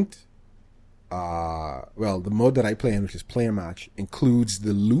 In ranked, well, the mode that I play in, which is player match, includes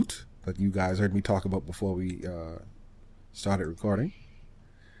the loot that you guys heard me talk about before we started recording.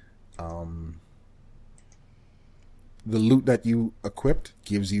 The loot that you equipped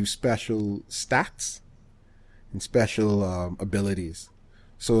gives you special stats and special abilities.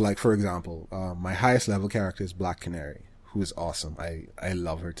 So, like, for example, my highest level character is Black Canary, who is awesome. I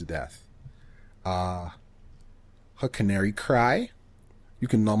love her to death. Her canary cry, you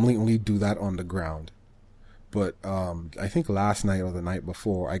can normally only do that on the ground. But I think last night or the night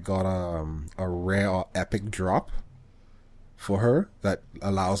before, I got a rare or epic drop for her that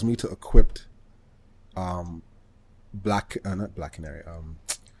allows me to equip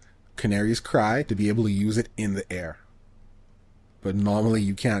Canary's Cry to be able to use it in the air. But normally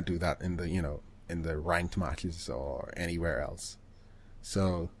you can't do that in the ranked matches or anywhere else.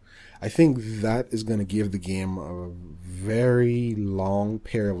 So I think that is going to give the game a very long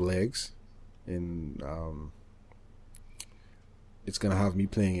pair of legs, and it's going to have me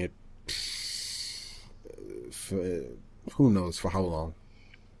playing it for who knows for how long.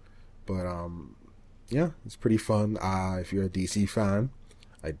 But yeah, it's pretty fun. If you're a DC fan,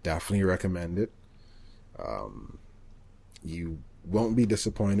 I definitely recommend it. You won't be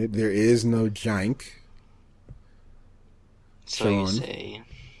disappointed. There is no jank. So Sean, you say.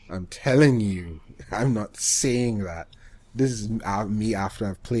 I'm telling you, I'm not saying that. This is me after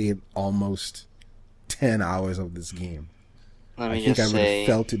I've played almost 10 hours of this game. Let me I think I just would say, have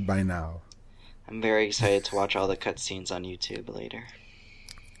felt it by now. I'm very excited to watch all the cutscenes on YouTube later.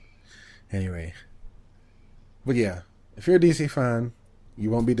 Anyway. But yeah, if you're a DC fan,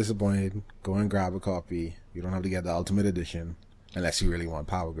 you won't be disappointed. Go and grab a copy. You don't have to get the Ultimate Edition unless you really want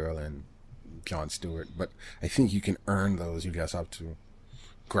Power Girl and Jon Stewart. But I think you can earn those. You just have to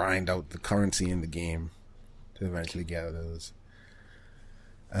grind out the currency in the game to eventually get those.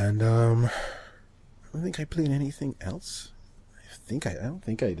 And I don't think I played anything else. I don't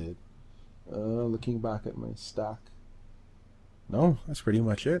think I did. Looking back at my stack. No, that's pretty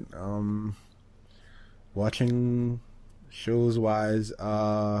much it. Watching shows wise,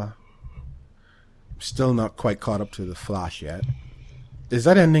 still not quite caught up to The Flash yet. Is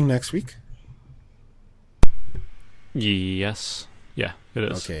that ending next week? Yes. Yeah, it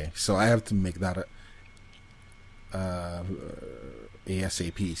is. Okay, so I have to make that a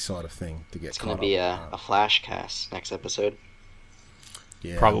ASAP sort of thing to get It's caught going to be up. a flash cast next episode.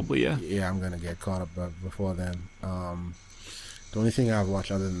 Yeah, Probably, yeah. Yeah, I'm going to get caught up before then. The only thing I've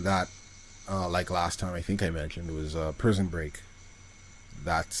watched other than that, like last time I think I mentioned, was Prison Break.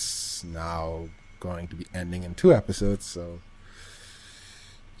 That's now going to be ending in 2 episodes, so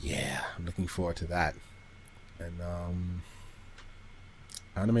yeah, I'm looking forward to that. And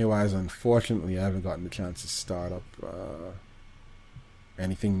anime-wise, unfortunately, I haven't gotten the chance to start up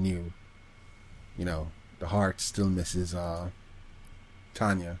anything new. You know, the heart still misses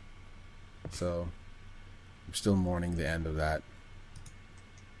Tanya, so I'm still mourning the end of that.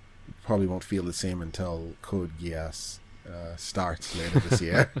 Probably won't feel the same until Code Geass starts later this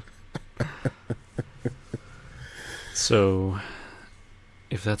year. So,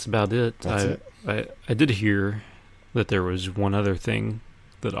 if that's about it, I did hear that there was one other thing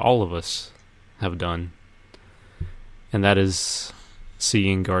that all of us have done, and that is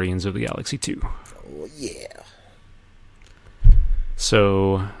seeing Guardians of the Galaxy 2. Oh, yeah.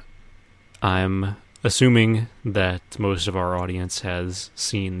 So, I'm assuming that most of our audience has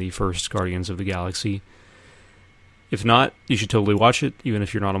seen the first Guardians of the Galaxy. If not, you should totally watch it, even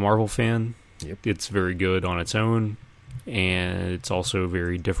if you're not a Marvel fan. Yep. It's very good on its own, and it's also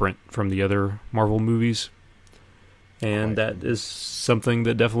very different from the other Marvel movies. And that is something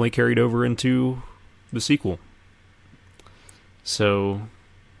that definitely carried over into the sequel. So,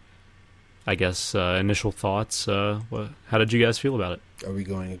 I guess initial thoughts. How did you guys feel about it? Are we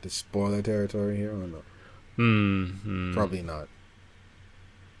going into spoiler territory here or no? Probably not.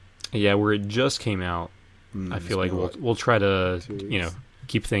 Yeah, where it just came out, I feel like we'll try to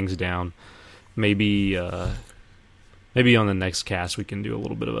keep things down. Maybe on the next cast we can do a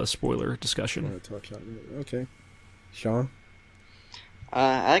little bit of a spoiler discussion. Okay, Sean.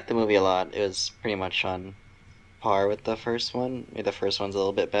 I like the movie a lot. It was pretty much on par with the first one. Maybe the first one's a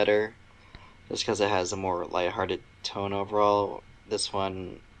little bit better, just because it has a more lighthearted tone overall. This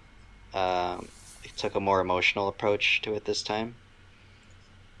one took a more emotional approach to it this time,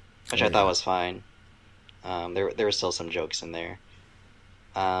 which I thought was fine. There were still some jokes in there.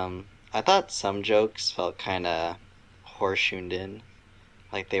 I thought some jokes felt kind of horseshoed in,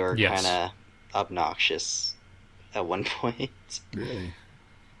 like they were kind of obnoxious at one point. Really?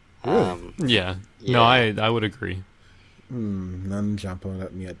 Yeah. No, I would agree. None jump out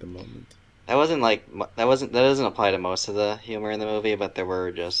at me at the moment. That doesn't apply to most of the humor in the movie, but there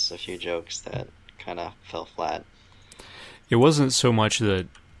were just a few jokes that kind of fell flat. It wasn't so much that,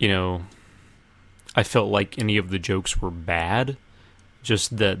 I felt like any of the jokes were bad,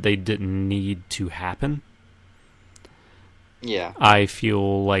 just that they didn't need to happen. Yeah. I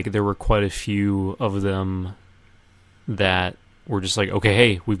feel like there were quite a few of them that were just like, okay,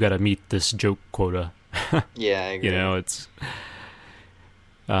 hey, we've got to meet this joke quota. Yeah, I agree. It's...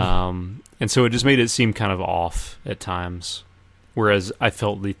 and so it just made it seem kind of off at times. Whereas I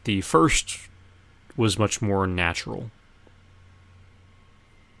felt that the first was much more natural.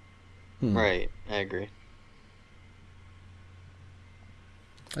 Right, I agree.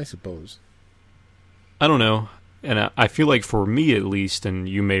 I suppose. I don't know. And I feel like for me at least, and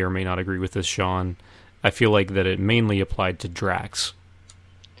you may or may not agree with this, Sean, I feel like that it mainly applied to Drax.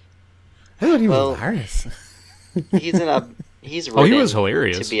 I thought he was hilarious. He's he was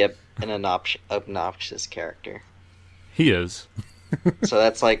hilarious to be an obnoxious character. He is. So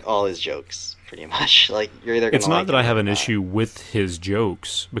that's like all his jokes, pretty much. Like you're either. It's not that I have an issue with his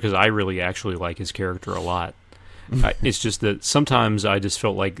jokes, because I really actually like his character a lot. It's just that sometimes I just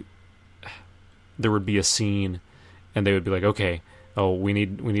felt like there would be a scene, and they would be like, "Okay, we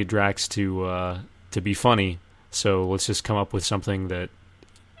need Drax to be funny, so let's just come up with something that."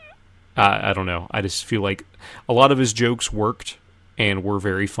 I don't know. I just feel like a lot of his jokes worked and were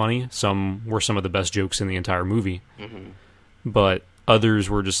very funny. Some were some of the best jokes in the entire movie. Mm-hmm. But others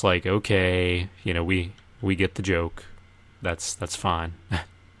were just like, okay, we get the joke. That's fine.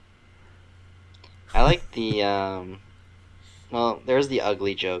 I like the there's the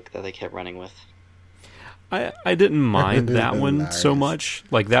ugly joke that they kept running with. I didn't mind that one so much.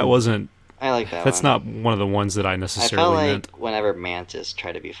 Like that wasn't. I like that. That's one. not one of the ones that I necessarily I felt like meant. Whenever Mantis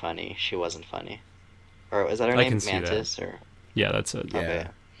tried to be funny, she wasn't funny. Or was that her name? Mantis? Or yeah, that's it. Yeah. Okay.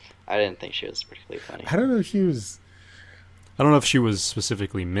 I didn't think she was particularly funny. I don't know if she was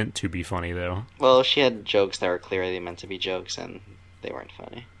specifically meant to be funny, though. Well, she had jokes that were clearly meant to be jokes, and they weren't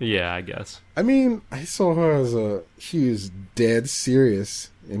funny. Yeah, I guess. I mean, I saw her as she was dead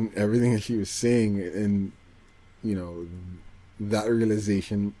serious in everything that she was saying, and that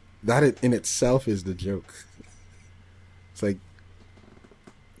realization that it in itself is the joke. It's like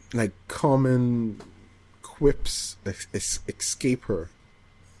common quips escape her.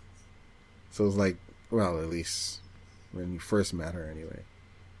 So it's like, well, at least when you first met her, anyway.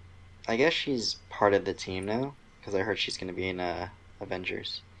 I guess she's part of the team now, because I heard she's going to be in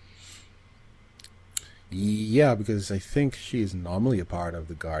Avengers. Yeah, because I think she's normally a part of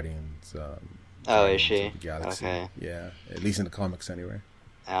the Guardians. Is she? Of the Galaxy. Okay. Yeah, at least in the comics, anyway.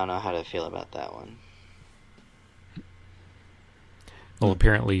 I don't know how to feel about that one. Well,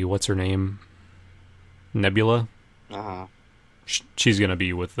 apparently, what's her name? Nebula? Uh-huh. She's going to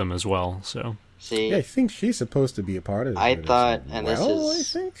be with them as well, so... See, yeah, I think she's supposed to be a part of it. I thought, and this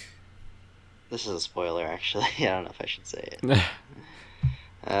is a spoiler, actually. I don't know if I should say it.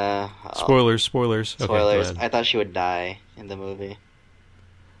 Spoilers. Spoilers. Okay, go ahead. I thought she would die in the movie.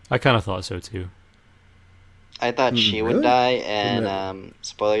 I kind of thought so too. I thought she would really? die, and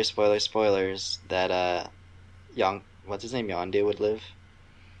spoilers, that what's his name, Yondu would live.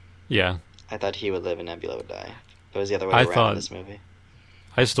 Yeah. I thought he would live and Nebula would die. It was the other way I around thought- in this movie.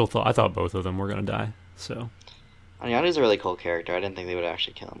 I thought both of them were gonna die. So And Yondu's a really cool character. I didn't think they would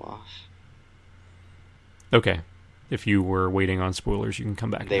actually kill him off. okay, if you were waiting on spoilers, you can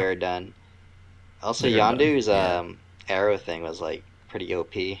come back. They now. are done. Also, They are done, Yondu's yeah. arrow thing was like pretty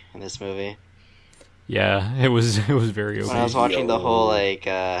OP in this movie. Yeah, it was very When I was okay. watching the whole like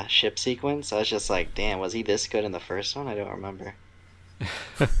ship sequence, I was just like, "Damn, was he this good in the first one?" I don't remember.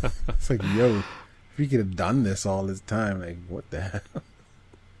 It's like, yo, if we could have done this all this time, like, what the hell?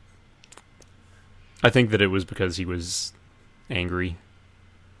 I think that it was because he was angry.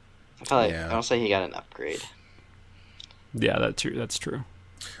 I feel like Yeah. I'll say he got an upgrade. Yeah, that's true.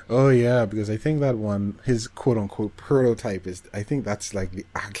 Oh yeah, because I think that one, his quote unquote prototype is, I think that's like the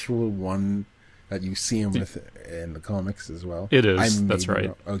actual one that you see him with in the comics as well. It is, I that's may be right.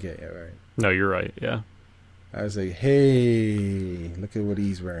 wrong. Okay, yeah, right. No, you're right. Yeah, I was like, hey, look at what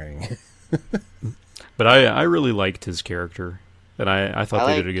he's wearing. but I really liked his character, and I thought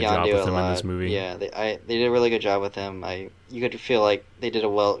they like did a good job Yondu with a him in this lot. movie. Yeah, they did a really good job with him. You could feel like they did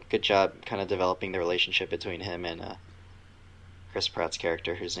a good job kind of developing the relationship between him and Chris Pratt's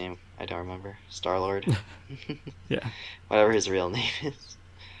character, whose name I don't remember, Star-Lord. Yeah, Whatever his real name is.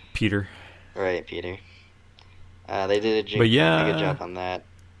 Peter. Right, Peter. They did But yeah, a good job on that.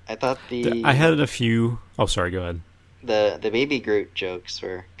 I thought I had a few. Oh, sorry. Go ahead. the baby Groot jokes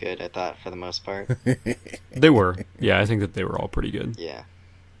were good. I thought for the most part. They were. Yeah, I think that they were all pretty good. Yeah.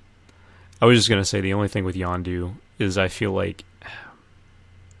 I was just gonna say the only thing with Yondu is I feel like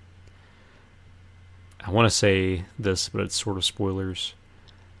I want to say this, but it's sort of spoilers.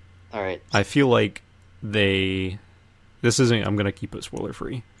 All right. I feel like this isn't. I'm gonna keep it spoiler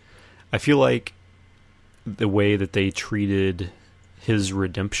free. I feel like the way that they treated his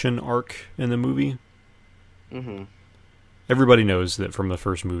redemption arc in the movie. Mm-hmm. Everybody knows that from the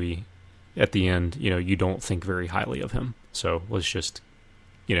first movie, at the end, you don't think very highly of him. So let's just,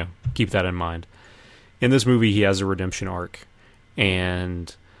 keep that in mind. In this movie, he has a redemption arc,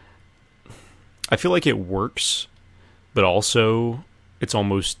 and I feel like it works, but also it's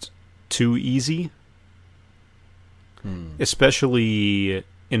almost too easy, especially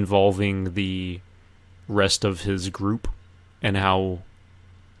involving the rest of his group and how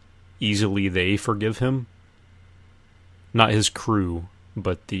easily they forgive him. Not his crew,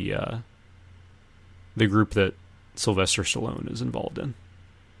 but the group that Sylvester Stallone is involved in.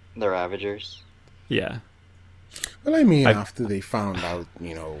 The Ravagers. Yeah. Well, I mean, after they found out,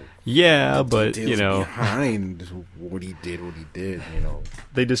 Yeah, the but, details behind what he did,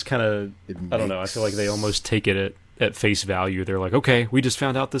 they just kind of, I don't know, I feel like they almost take it at face value. They're like, okay, we just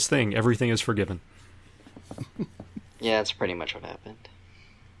found out this thing. Everything is forgiven. Yeah, that's pretty much what happened.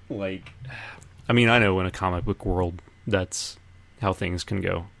 Like, I mean, I know in a comic book world, that's how things can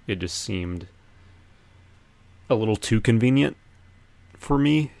go. It just seemed a little too convenient for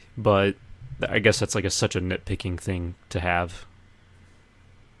me, but I guess that's like such a nitpicking thing to have.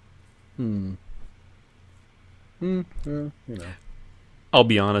 I'll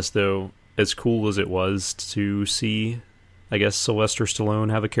be honest, though, as cool as it was to see, I guess, Sylvester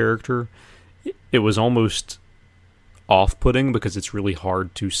Stallone have a character, it was almost off-putting because it's really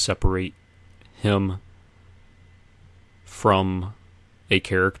hard to separate him from a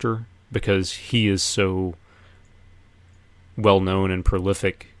character because he is so well-known and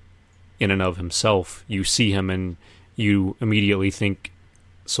prolific in and of himself. You see him and you immediately think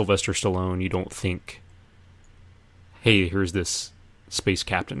Sylvester Stallone. You don't think, hey, here's this space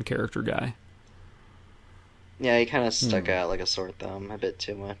captain character guy. Yeah, he kind of stuck out like a sore thumb a bit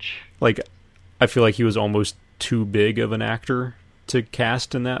too much. Like, I feel like he was almost too big of an actor to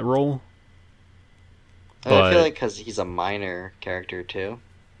cast in that role. And I feel like because he's a minor character too.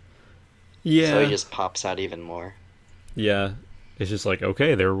 Yeah. So he just pops out even more. Yeah. It's just like,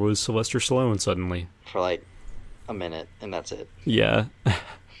 okay, there was Sylvester Stallone suddenly. For like a minute, and that's it. Yeah.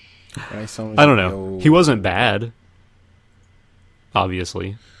 I don't know. He wasn't bad.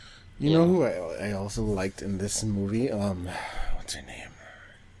 Obviously. You know who I also liked in this movie? What's her name?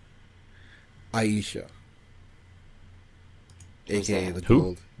 Aisha. Who's AKA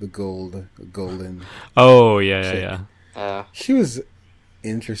that? the golden. Oh, yeah. She was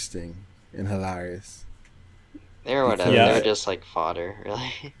interesting and hilarious. They were whatever. Yeah. They were just like fodder,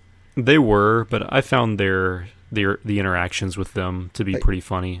 really. They were, but I found their the interactions with them to be pretty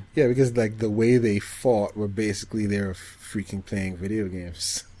funny. Yeah, because like the way they fought were basically they were freaking playing video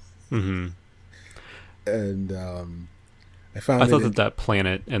games. Mm-hmm. And I thought that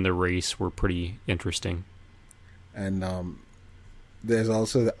planet and the race were pretty interesting. And there's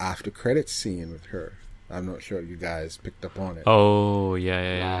also the after credits scene with her. I'm not sure if you guys picked up on it. Oh,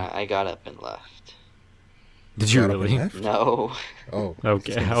 yeah. I got up and left. Did you really? No. Oh,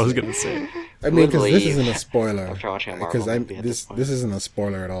 okay. I was gonna say. I mean, because this isn't a spoiler. After watching a Marvel movie at this isn't a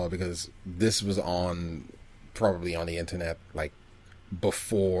spoiler at all because this was probably on the internet like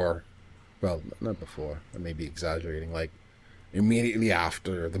before. Well, not before. I may be exaggerating. Like immediately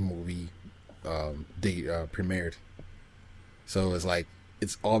after the movie premiered. So it's like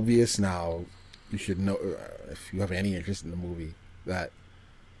it's obvious now. You should know if you have any interest in the movie that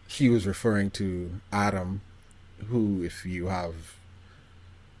he was referring to Adam, who, if you have,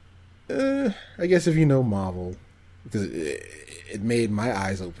 I guess if you know Marvel, because it made my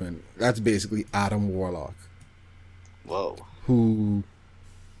eyes open. That's basically Adam Warlock. Whoa. Who,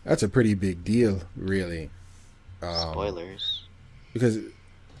 that's a pretty big deal, really. Spoilers. Because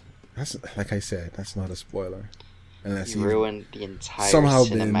that's, like I said, that's not a spoiler. Unless you ruined the entire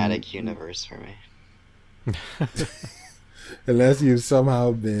cinematic universe for me. Unless you've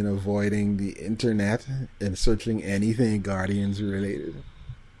somehow been avoiding the internet and searching anything Guardians related.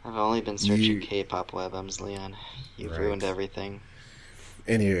 I've only been searching K-pop webums, Leon. You've ruined everything.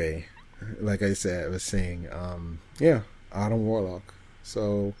 Anyway, like I said, I was saying, Adam Warlock.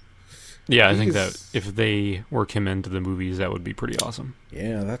 So... Yeah, I think that if they work him into the movies, that would be pretty awesome.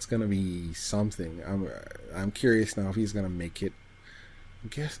 Yeah, that's gonna be something. I'm curious now if he's gonna make it.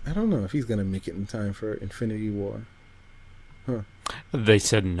 I don't know if he's gonna make it in time for Infinity War. Huh? They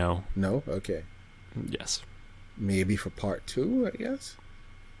said no. No? Okay. Yes. Maybe for part 2, I guess.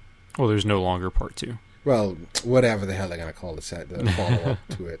 Well, there's no longer part 2. Well, whatever the hell they're gonna call the follow-up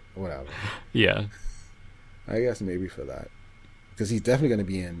to it, whatever. Yeah. I guess maybe for that, because he's definitely gonna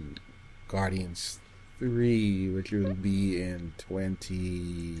be in Guardians 3, which will be in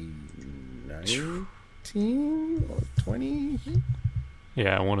 2019 or 20.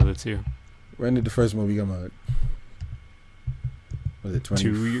 Yeah, one of the two. When did the first movie come out? Was it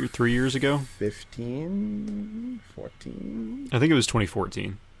 3 years ago? 15? 14? I think it was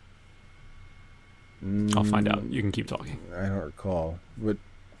 2014. I'll find out. You can keep talking. I don't recall, but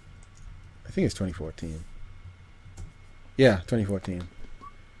I think it's 2014. Yeah, 2014.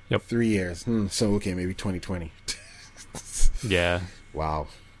 Yep. 3 years. So, okay, maybe 2020. Yeah. Wow.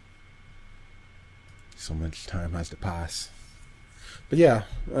 So much time has to pass. But yeah,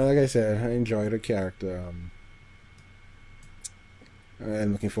 like I said, I enjoyed her character.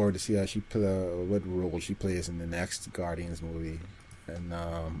 I'm looking forward to see how what role she plays in the next Guardians movie. And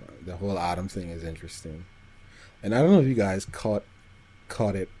the whole Adam thing is interesting. And I don't know if you guys caught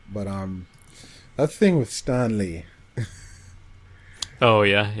it, but that thing with Stan Lee. Oh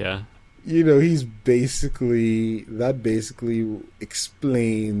yeah. You know, that basically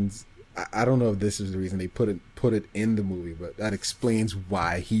explains. I don't know if this is the reason they put it in the movie, but that explains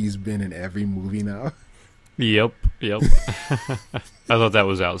why he's been in every movie now. Yep. I thought that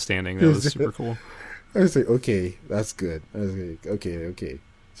was outstanding. That was super cool. I was like, okay, that's good. I was like, okay.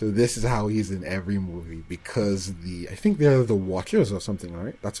 So this is how he's in every movie because I think they're the Watchers or something,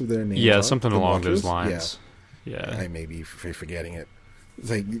 right? That's what their names are. Yeah, something the along Watchers? those lines. Yeah. I may be forgetting it. It's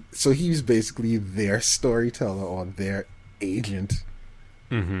like, so he's basically their storyteller or their agent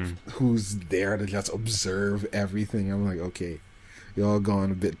who's there to just observe everything. I'm like, okay, y'all going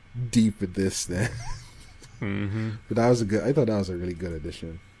a bit deep with this then. But I thought that was a really good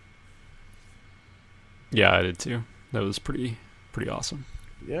addition. Yeah, I did too. That was pretty awesome.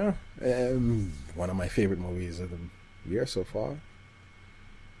 Yeah, one of my favorite movies of the year so far.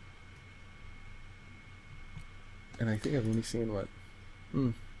 And I think I've only seen what? I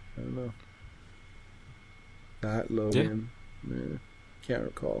don't know. That Logan. Yeah, can't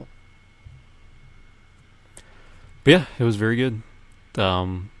recall. But yeah, it was very good.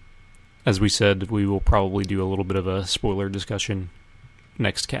 As we said, we will probably do a little bit of a spoiler discussion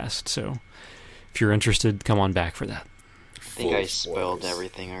next cast. So if you're interested, come on back for that. I think I spoiled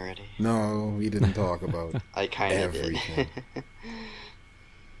everything already. No, we didn't talk about I kind of did.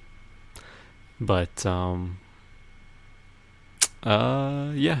 But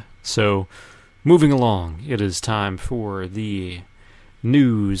yeah. So moving along, it is time for the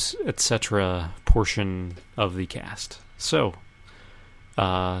news, etc. portion of the cast. So,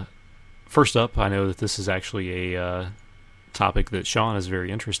 first up, I know that this is actually a topic that Sean is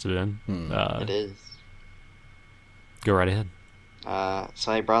very interested in. It is. Go right ahead.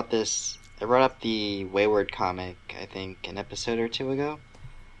 So I brought this I brought up the Wayward comic, I think, an episode or two ago.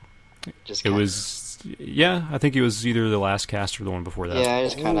 It was, I think it was either the last cast or the one before that. Yeah, I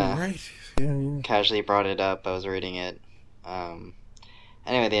just kind of right. casually brought it up. I was reading it.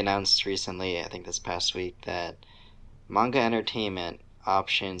 Anyway, they announced recently, I think this past week, that Manga Entertainment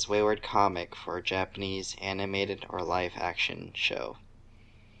options Wayward comic for a Japanese animated or live-action show.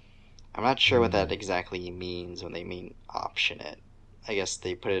 I'm not sure what that exactly means when they mean option it. I guess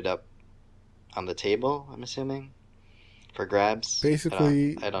they put it up on the table, I'm assuming, for grabs.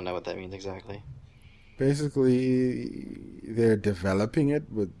 Basically, I don't know what that means exactly. Basically, they're developing it,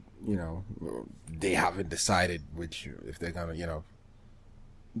 but they haven't decided if they're gonna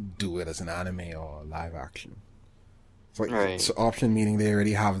do it as an anime or live action. It's like it's option, meaning they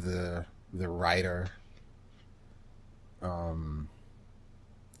already have the writer, and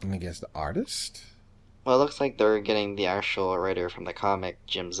I guess the artist. Well, it looks like they're getting the actual writer from the comic,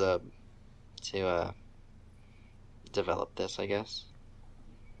 Jim Zub, to develop this, I guess.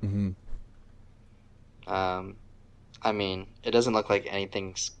 Mm-hmm. I mean, it doesn't look like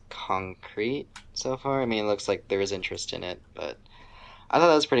anything's concrete so far. I mean, it looks like there is interest in it, but I thought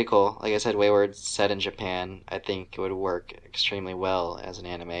that was pretty cool. Like I said, Wayward's set in Japan. I think it would work extremely well as an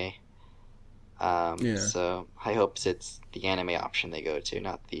anime. So high hopes it's the anime option they go to,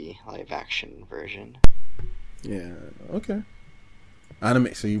 not the live action version. Yeah. Okay.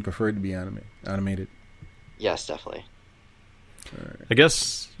 Anime. So you prefer it to be animated? Yes, definitely. All right. I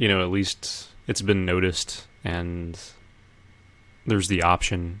guess at least it's been noticed, and there's the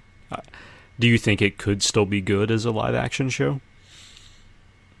option. Do you think it could still be good as a live action show?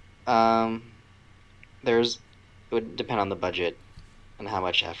 It would depend on the budget and how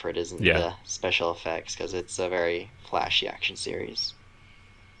much effort is in the special effects, because it's a very flashy action series.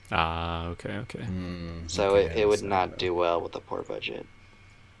 Okay. So it would not do well with a poor budget.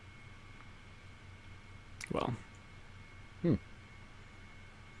 Well.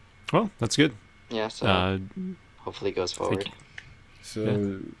 Well, that's good. Yeah, so hopefully it goes forward.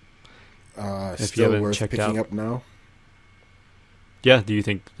 So, if still you haven't worth checked picking out, up now? Yeah, do you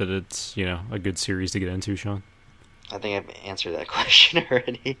think that it's, a good series to get into, Sean? I think I've answered that question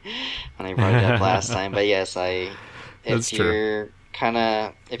already when I brought it up last time. But yes, if you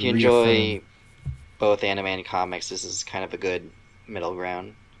enjoy both anime and comics, this is kind of a good middle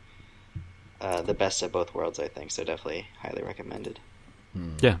ground. The best of both worlds, I think. So definitely highly recommended.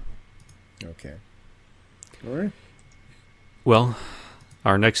 Yeah. Okay. All right. Well,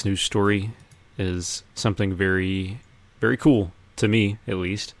 our next news story is something very, very cool, to me at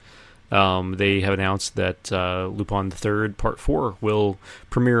least. They have announced that Lupin the Third Part 4 will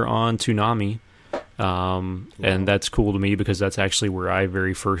premiere on Toonami. And that's cool to me because that's actually where I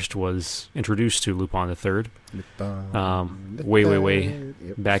very first was introduced to Lupin the Third. Way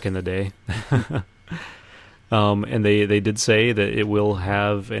back in the day. And they did say that it will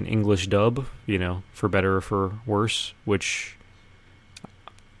have an English dub, for better or for worse, which...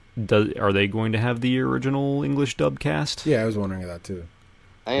 Are they going to have the original English dub cast? Yeah, I was wondering that too.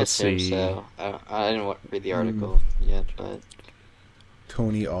 I assume so. I didn't read the article yet, but...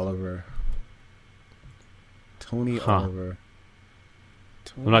 Tony Oliver. Oliver.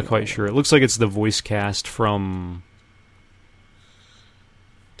 I'm not quite sure. It looks like it's the voice cast from...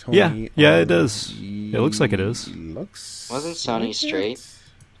 Tony yeah, it does. It looks like it is. Wasn't Sonny Strait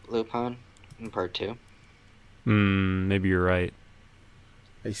Lupin in Part 2? Maybe you're right.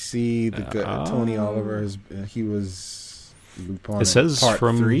 I see the Tony Oliver. He was Lupin. It says Part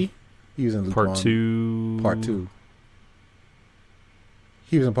from 3. He was in Lupin. Part 2. Part 2.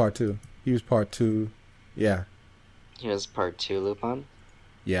 He was in Part 2. He was Part 2. Yeah. He was Part 2 Lupin?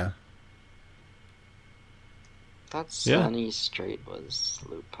 Yeah. I thought Sonny Strait was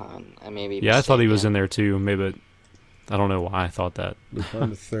Lupin. I thought he was in there too. Maybe, I don't know why I thought that.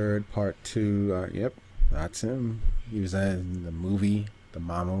 Lupin the Third, Part 2. Yep, that's him. He was in the movie, the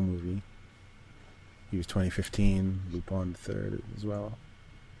Mamo movie. He was 2015, Lupin the Third as well.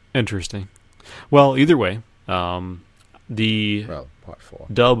 Interesting. Well, either way, Part 4.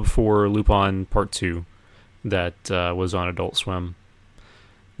 Dub for Lupin Part 2 that was on Adult Swim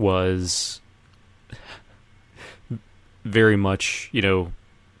was very much,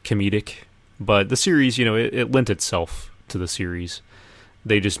 comedic. But the series, it lent itself to the series.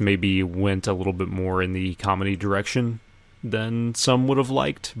 They just maybe went a little bit more in the comedy direction than some would have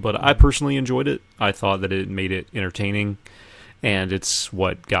liked. But I personally enjoyed it. I thought that it made it entertaining. And it's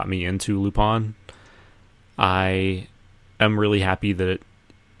what got me into Lupin. I am really happy that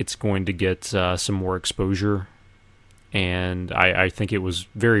it's going to get some more exposure. And I think it was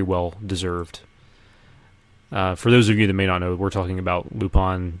very well deserved. For those of you that may not know, we're talking about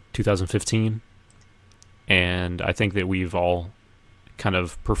Lupin 2015, and I think that we've all kind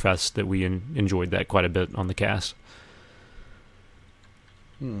of professed that we enjoyed that quite a bit on the cast.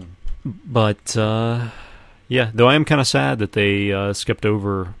 But yeah, though I am kind of sad that they skipped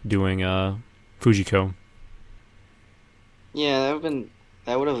over doing Fujiko. Yeah,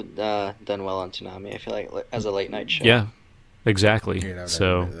 that would have done well on Toonami. I feel like as a late night show. Yeah, exactly. Yeah,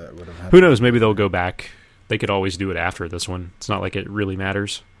 So that would have had who to knows? be Maybe they'll better. go back. They could always do it after this one. It's not like it really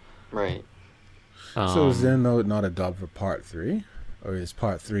matters. Right. So is there not a dub for Part 3? Or is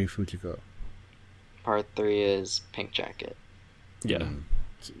Part 3 Fujiko? Part 3 is Pink Jacket. Yeah,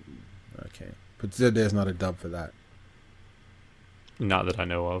 Okay. But there's not a dub for that. not that I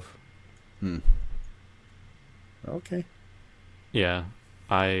know of. Okay. Yeah,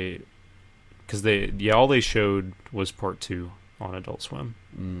 because all they showed was Part 2 on Adult Swim.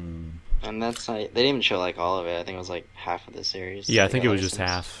 And that's not, they didn't even show like all of it. I think it was like half of the series. Yeah, I They think got it was just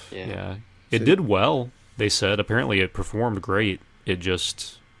licensed. half. Yeah. Yeah. It So- did well, they said. Apparently it performed great. It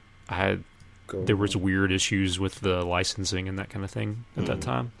just there was weird issues with the licensing and that kind of thing at that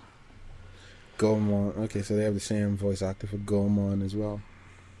time. Gomon. Okay, so they have the same voice actor for Gomon as well.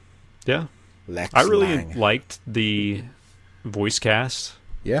 Yeah. Lex I really Lang. liked the voice cast.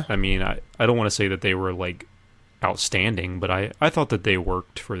 Yeah. I mean, I don't want to say that they were like outstanding, but I thought that they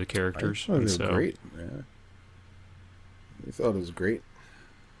worked for the I characters. thought it and was so great. Yeah. I thought it was great.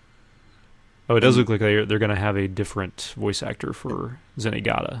 Oh, it does look like they're going to have a different voice actor for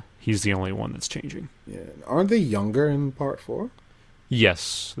Zenigata. He's the only one that's changing. Yeah. Aren't they younger in Part 4?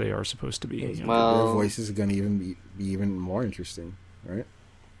 Yes, they are supposed to be. Well- Their voices are gonna be even more interesting, right?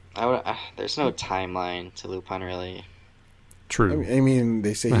 There's no timeline to Lupin really. True. I mean,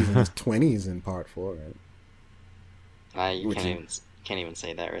 they say he's in his 20s in Part 4, right? You Which can't even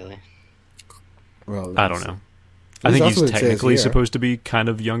say that really. Well, I don't know. I That's think also he's what it says technically here. supposed to be kind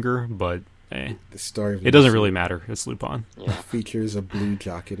of younger, but The story of it doesn't really matter. It's Lupin. Yeah. features a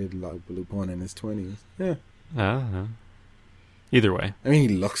blue-jacketed Lupin in his 20s. Yeah. Either way. I mean,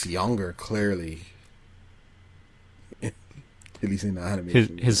 he looks younger, clearly. At least in the His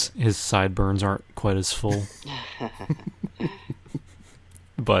animation. his sideburns aren't quite as full.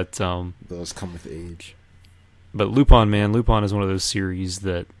 But Those come with age. But Lupin, man, Lupin is one of those series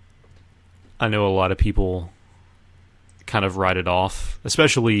that I know a lot of people kind of write it off,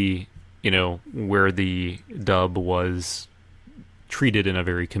 especially, where the dub was treated in a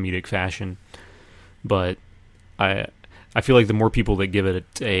very comedic fashion. But I feel like the more people that give it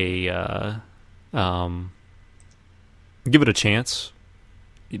a chance,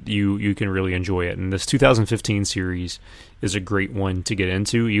 you can really enjoy it. And this 2015 series is a great one to get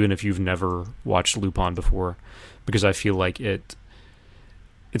into, even if you've never watched Lupin before, because I feel like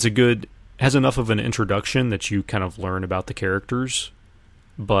has enough of an introduction that you kind of learn about the characters,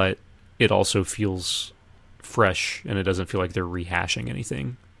 but it also feels fresh and it doesn't feel like they're rehashing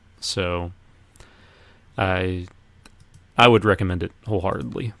anything. So I would recommend it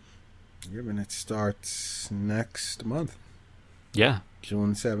wholeheartedly. Yeah, and it starts next month, Yeah.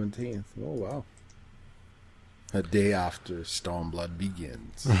 June 17th. Oh, wow. A day after Stormblood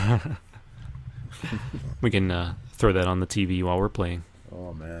begins. We can throw that on the TV while we're playing.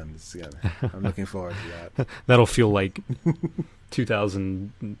 Oh, man. I'm looking forward to that. That'll feel like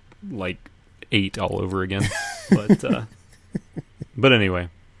 2008 all over again. But anyway.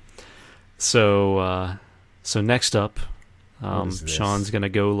 So next up, What is this? Sean's gonna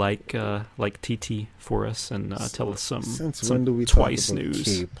go like TT for us and tell us some When do we Twice talk about news.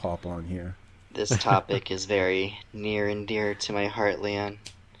 K-pop on here? This topic is very near and dear to my heart, Leon.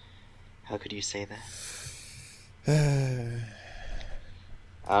 How could you say that?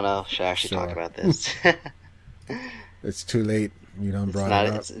 I don't know. Should I actually talk Sure. about this? It's too late. You done It's brought not.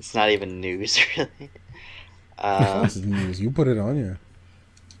 it up. It's not even news, really. This is news. You put it on here.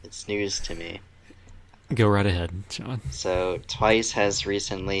 It's news to me. Go right ahead, Sean. So Twice has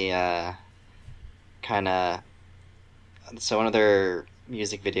recently so one of their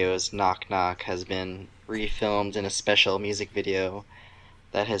music videos, Knock Knock, has been refilmed in a special music video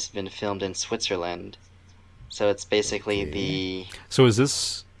that has been filmed in Switzerland. So it's basically Okay. So is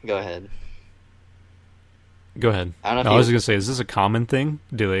this? Go ahead. Go ahead. I don't know if No, I was you- gonna say, is this a common thing?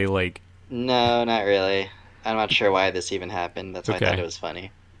 Do they like? No, not really. I'm not sure why this even happened. That's why I Okay. thought it was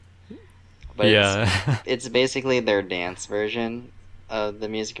funny. But Yeah. it's basically their dance version of the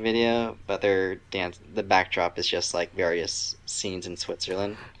music video, but the backdrop is just like various scenes in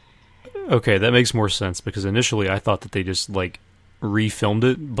Switzerland. Okay, that makes more sense because initially I thought that they just like refilmed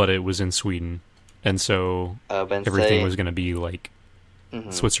it, but it was in Sweden, and so But everything was going to be like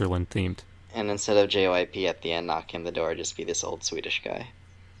Mhm. Switzerland themed. And instead of JYP at the end knocking on the door, just be this old Swedish guy.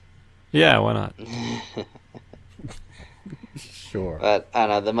 Yeah, why not? Sure. But I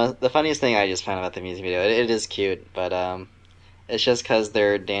don't know, the funniest thing I just found about the music video, it is cute, but it's just because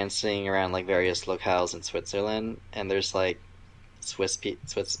they're dancing around like various locales in Switzerland, and there's like Swiss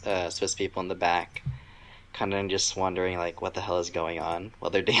people in the back, kind of just wondering like what the hell is going on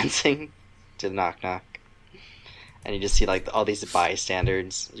while they're dancing to Knock Knock. And you just see like all these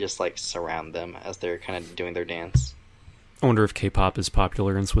bystanders just like surround them as they're kind of doing their dance. I wonder if K-pop is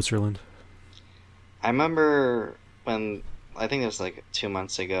popular in Switzerland. I remember when, I think it was like 2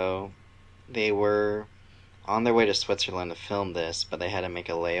 months ago, they were on their way to Switzerland to film this, but they had to make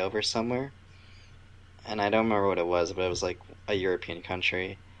a layover somewhere. And I don't remember what it was, but it was like a European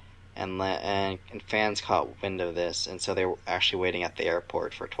country. And fans caught wind of this, and so they were actually waiting at the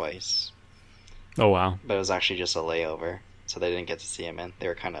airport for Twice. Oh, wow. But it was actually just a layover, so they didn't get to see him, and they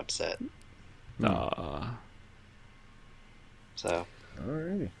were kind of upset. So,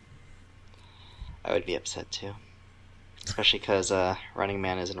 Alrighty. I would be upset too. Especially because Running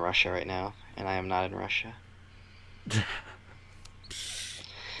Man is in Russia right now, and I am not in Russia. Do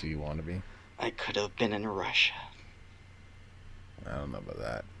you want to be? I could have been in Russia. I don't know about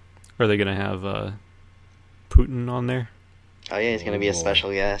that. Are they going to have Putin on there? Oh yeah, he's going to be a boy.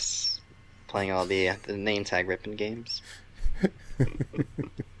 special guest, playing all the name tag ripping games.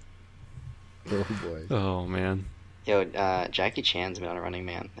 Oh boy. Oh, man. Yo, Jackie Chan's been on Running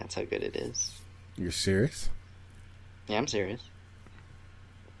Man. That's how good it is. You're serious? Yeah, I'm serious.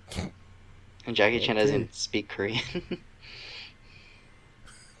 And Jackie Chan doesn't speak Korean.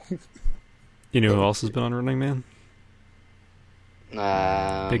 You know who else has been on Running Man?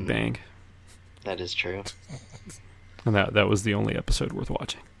 Big Big Bang. That is true. And that was the only episode worth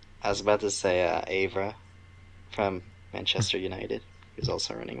watching. I was about to say Avra from Manchester United, who's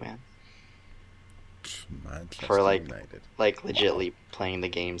also Running Man. Manchester For United. like legitly playing the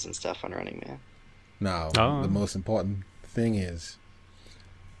games and stuff on Running Man. Now, Oh. the most important thing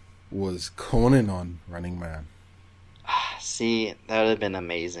was Conan on Running Man. See, that would have been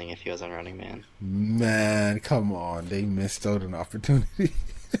amazing if he was on Running Man. Man, come on. They missed out an opportunity.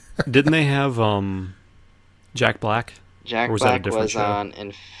 Didn't they have Jack Black? Jack Or was that a Black different was show? on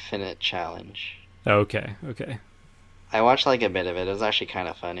Infinite Challenge. Okay. I watched like a bit of it. It was actually kind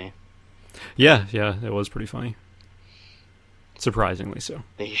of funny. Yeah, it was pretty funny. Surprisingly so.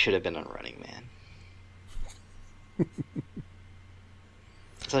 But he should have been on Running Man.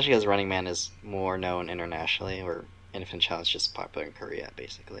 Especially because Running Man is more known internationally, or Infinite Challenge is just popular in Korea,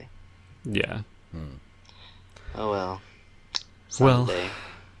 basically. Yeah. Oh well. Well, Someday,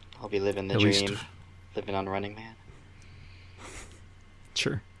 I'll be living the at dream, least- living on Running Man.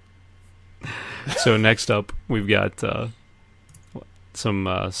 Sure. So next up, we've got some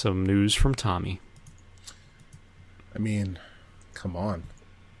news from Tommy. I mean, come on.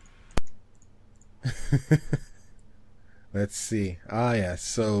 Let's see. Yeah.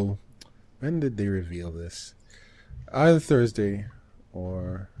 So, when did they reveal this? Either Thursday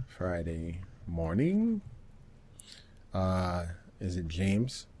or Friday morning. Is it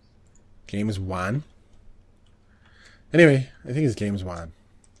James? James Wan? Anyway, I think it's James Wan,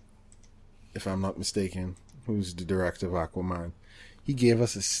 if I'm not mistaken, who's the director of Aquaman. He gave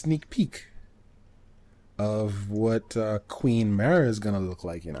us a sneak peek of what Queen Mara is going to look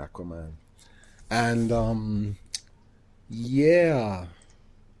like in Aquaman. And, yeah,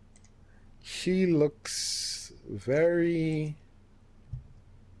 she looks very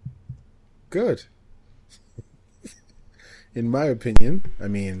good. In my opinion. I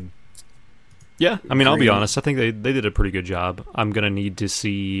mean... Yeah, I mean, I'll be Green. honest. I think they did a pretty good job. I'm going to need to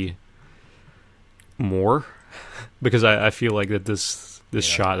see more because I feel like that this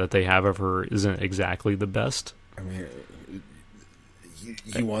shot that they have of her isn't exactly the best. I mean,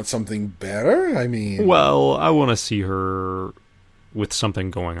 you want something better? I mean... Well, I want to see her with something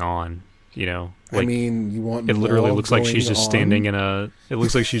going on, you know? I mean, you want it literally more looks like she's going just on? standing in a... It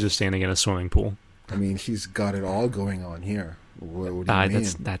looks like she's just standing in a swimming pool. I mean, she's got it all going on here. What do you mean?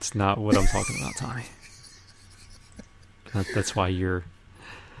 That's not what I'm talking about, Tommy. That's why you're...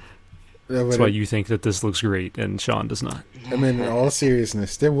 Yeah, That's but why you think that this looks great and Sean does not. I mean, in all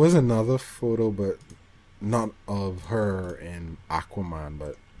seriousness, there was another photo, but not of her in Aquaman,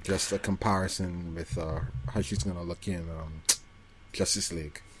 but just a comparison with how she's going to look in Justice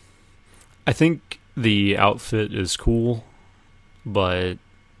League. I think the outfit is cool, but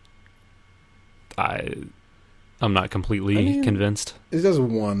I'm not completely convinced. It's just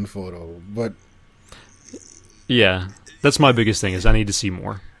one photo, but Yeah, that's my biggest thing is I need to see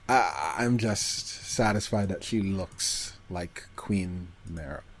more. I'm just satisfied that she looks like Queen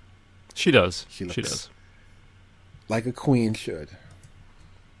Mara. She does. She looks She does. like a queen should.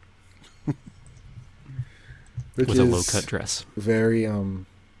 Which With a is low-cut dress. very,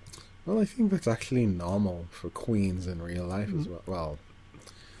 well, I think that's actually normal for queens in real life as well. Well,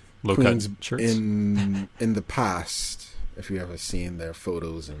 Low-cut queens shirts. in the past, if you ever seen their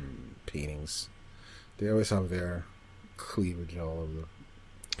photos and paintings, they always have their cleavage all over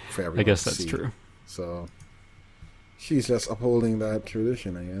for everyone I guess to that's see. true. So she's just upholding that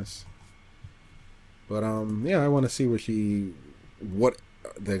tradition, I guess. But yeah, I want to see what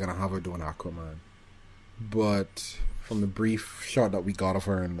they're gonna have her do in Aquaman. But from the brief shot that we got of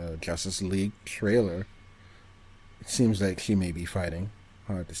her in the Justice League trailer, it seems like she may be fighting.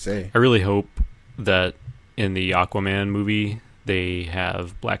 Hard to say. I really hope that in the Aquaman movie they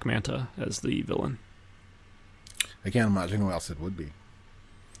have Black Manta as the villain. I can't imagine who else it would be.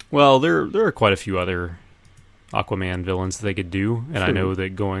 Well, there are quite a few other Aquaman villains that they could do, and I True. know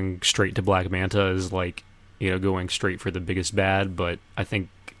that going straight to Black Manta is like, going straight for the biggest bad, but I think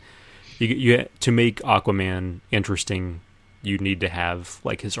you to make Aquaman interesting, you need to have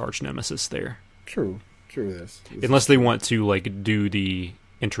like his arch nemesis there. True this. Unless they want to like do the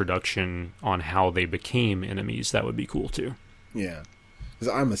introduction on how they became enemies, that would be cool too. Yeah. 'Cause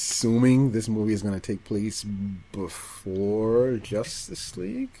I'm assuming this movie is going to take place before Justice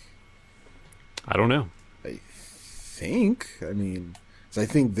League. I don't know. I mean, 'cause I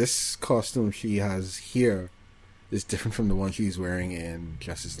think this costume she has here is different from the one she's wearing in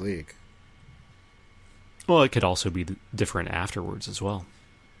Justice League. Well, it could also be different afterwards as well.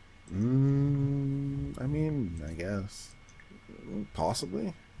 I mean, I guess.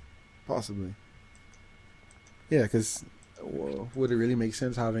 Possibly. Yeah, because would it really make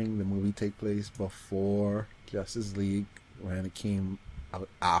sense having the movie take place before Justice League when it came out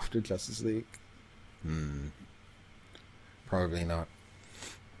after Justice League? Probably not.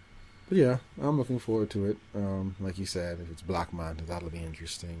 But yeah, I'm looking forward to it. Like you said, if it's Black Manta, that'll be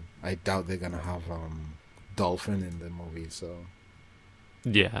interesting. I doubt they're gonna have Dolphin in the movie, so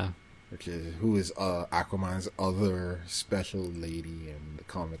Yeah. who is Aquaman's other special lady in the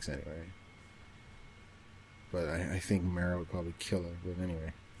comics anyway. But I think Mara would probably kill her. But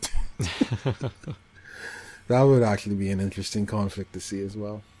anyway, that would actually be an interesting conflict to see as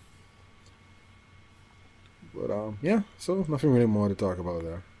well. But yeah, so nothing really more to talk about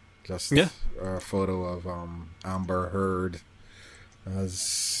there. Just a photo of Amber Heard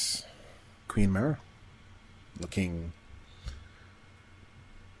as Queen Mara, looking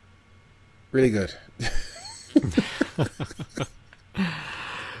really good.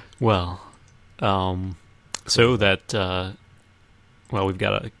 Well, so that we've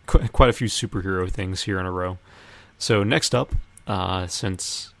got quite a few superhero things here in a row. So next up,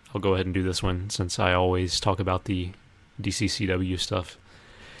 since I'll go ahead and do this one, since I always talk about the DCCW stuff.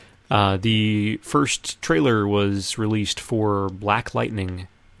 The first trailer was released for Black Lightning,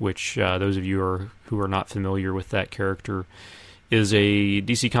 which those of you who are not familiar with that character is a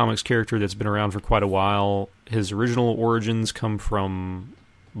DC Comics character that's been around for quite a while. His original origins come from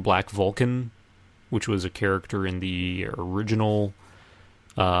Black Vulcan, which was a character in the original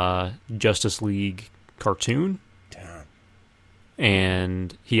Justice League cartoon. Damn.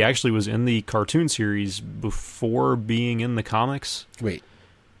 And he actually was in the cartoon series before being in the comics. Wait,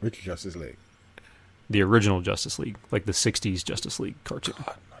 which Justice League? The original Justice League, like the 60s Justice League cartoon.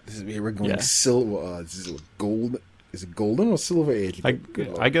 God, this is we're going silver. This is gold. Is it golden or silver age? I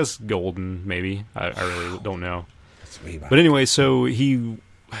guess golden, maybe. I really don't know. That's way back. But anyway, so he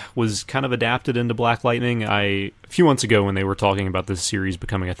was kind of adapted into Black Lightning. A few months ago when they were talking about this series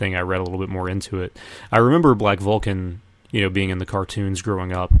becoming a thing, I read a little bit more into it. I remember Black Vulcan, being in the cartoons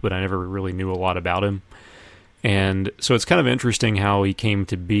growing up, but I never really knew a lot about him. And so it's kind of interesting how he came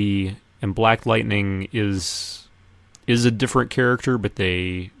to be. And Black Lightning is a different character, but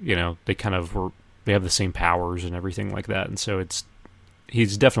they kind of they have the same powers and everything like that. And so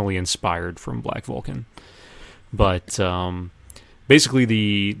he's definitely inspired from Black Vulcan. But basically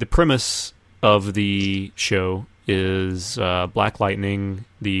the premise of the show is Black Lightning,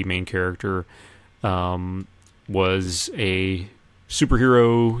 the main character, was a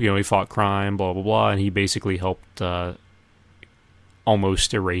superhero. He fought crime, blah blah blah, and he basically helped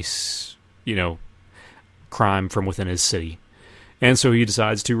almost erase crime from within his city. And so he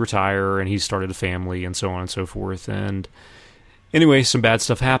decides to retire, and he started a family, and so on and so forth. And anyway, some bad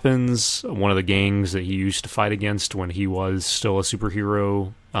stuff happens. One of the gangs that he used to fight against when he was still a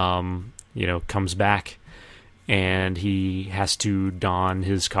superhero, comes back, and he has to don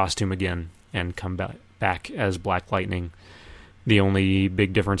his costume again and come back as Black Lightning. The only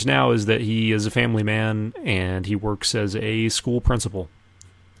big difference now is that he is a family man, and he works as a school principal.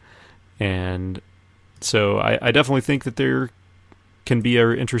 And so I definitely think that there can be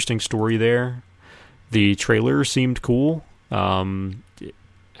an interesting story there. The trailer seemed cool. You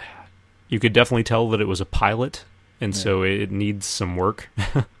could definitely tell that it was a pilot, and so it needs some work.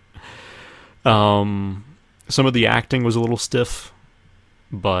 Some of the acting was a little stiff,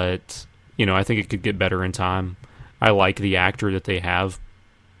 but, I think it could get better in time. I like the actor that they have,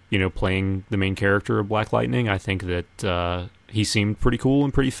 playing the main character of Black Lightning. I think that he seemed pretty cool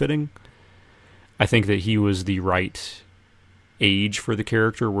and pretty fitting. I think that he was the right age for the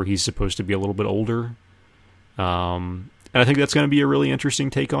character, where he's supposed to be a little bit older. And I think that's going to be a really interesting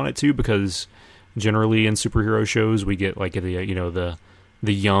take on it too, because generally in superhero shows we get like the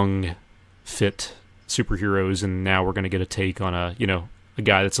young, fit superheroes, and now we're going to get a take on a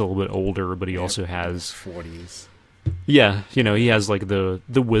guy that's a little bit older, but he also has 40s. Yeah, he has like the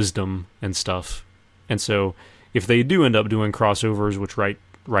wisdom and stuff. And so if they do end up doing crossovers, which right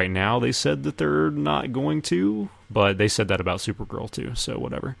now they said that they're not going to, but they said that about Supergirl too, so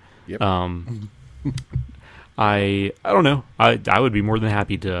whatever. Yep. I don't know. I would be more than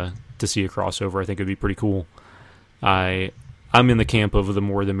happy to see a crossover. I think it'd be pretty cool. I'm in the camp of the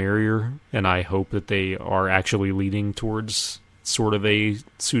more the merrier, and I hope that they are actually leading towards sort of a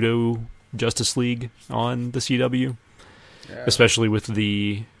pseudo Justice League on the CW, especially with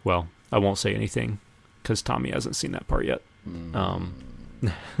I won't say anything because Tommy hasn't seen that part yet.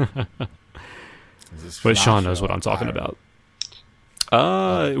 But Sean knows what I'm talking about.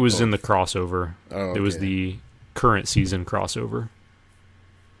 It was in the crossover. Okay. It was the current season crossover.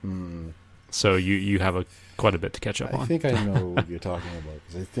 So you have quite a bit to catch up on. I think I know what you're talking about,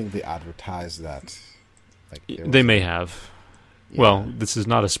 because I think they advertised that. They may have. Yeah. Well, this is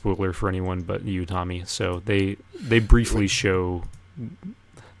not a spoiler for anyone but you, Tommy. So they briefly show.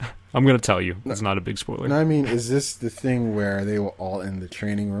 I'm going to tell you. It's not a big spoiler. No, I mean, is this the thing where they were all in the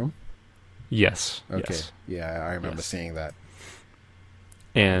training room? Yes. Okay. Yes. Yeah, I remember seeing that.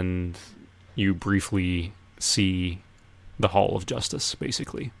 And you briefly see the Hall of Justice,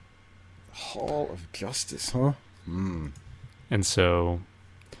 basically. Hall of Justice, huh? And so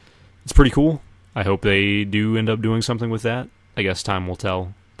it's pretty cool. I hope they do end up doing something with that. I guess time will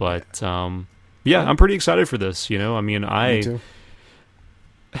tell. But I'm pretty excited for this. Me too.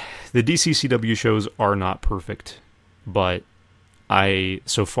 The DC CW shows are not perfect, but I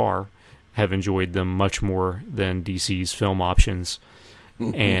so far have enjoyed them much more than DC's film options.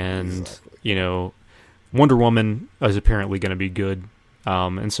 And exactly. Wonder Woman is apparently going to be good,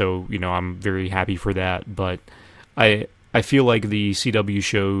 and so I'm very happy for that. But I feel like the CW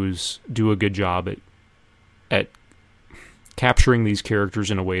shows do a good job at capturing these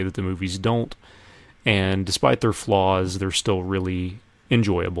characters in a way that the movies don't, and despite their flaws, they're still really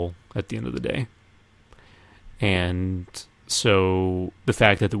enjoyable at the end of the day. And so the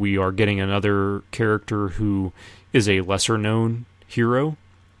fact that we are getting another character who is a lesser known hero,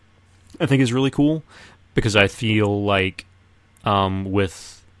 I think is really cool, because I feel like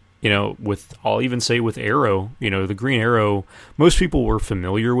with I'll even say with Arrow, the Green Arrow, most people were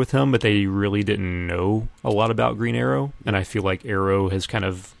familiar with him, but they really didn't know a lot about Green Arrow, and I feel like Arrow has kind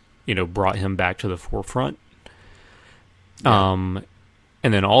of brought him back to the forefront.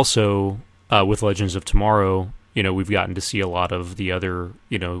 And then also with Legends of Tomorrow, we've gotten to see a lot of the other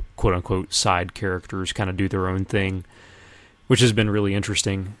quote unquote side characters kind of do their own thing, which has been really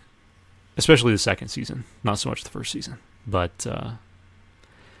interesting, especially the second season, not so much the first season. But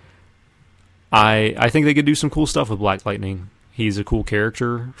I think they could do some cool stuff with Black Lightning. He's a cool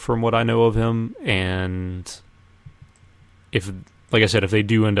character from what I know of him, and if, like I said, if they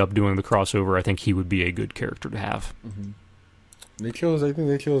do end up doing the crossover, I think he would be a good character to have. Mm-hmm. I think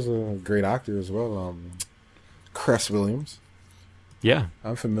they chose a great actor as well, Cress Williams. Yeah.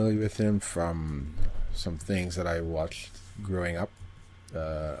 I'm familiar with him from some things that I watched growing up.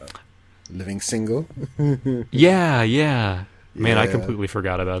 Living Single. Yeah. Man, I completely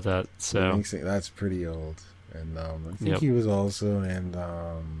forgot about that. So that's pretty old. And I think he was also in,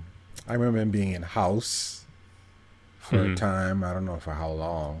 I remember him being in House for a time. I don't know for how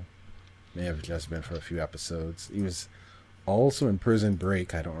long. May have just been for a few episodes. He was also in Prison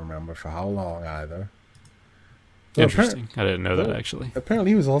Break. I don't remember for how long either. Interesting. I didn't know that, actually.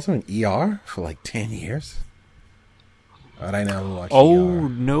 Apparently he was also in ER for like 10 years. But I never watched Oh, ER.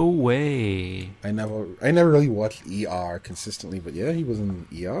 No way. I never really watched ER consistently, but yeah, he was in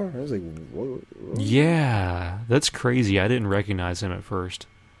ER. I was like, whoa. Yeah, that's crazy. I didn't recognize him at first.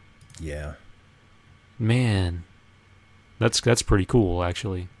 Yeah. Man. That's pretty cool,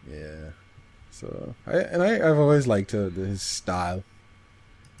 actually. Yeah. So, I've always liked his style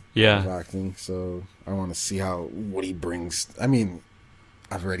of acting, so I want to see what he brings. I mean,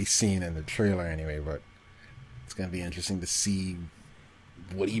 I've already seen in the trailer anyway, but it's going to be interesting to see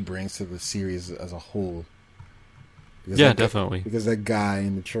what he brings to the series as a whole. Because definitely. Because that guy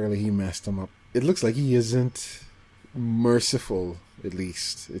in the trailer, he messed him up. It looks like he isn't merciful, at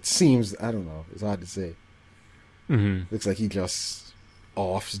least. It seems, I don't know, it's hard to say. Mm-hmm. Looks like he just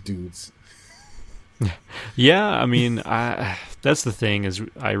offs dudes. Yeah, I mean, that's the thing, is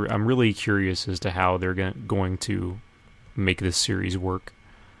I'm really curious as to how they're going to make this series work.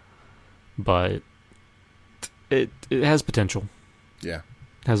 But it has potential. Yeah.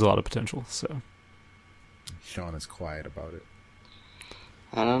 It has a lot of potential, so. Sean is quiet about it.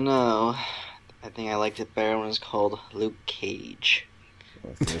 I don't know. I think I liked it better when it was called Luke Cage.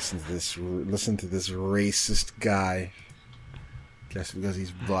 Listen to this racist guy. Just because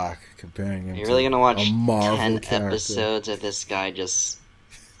he's black, comparing him You're really gonna watch a Marvel 10 character. episodes of this guy just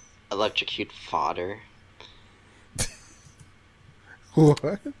electrocute fodder?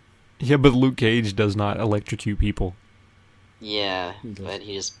 What? Yeah, but Luke Cage does not electrocute people. Yeah, but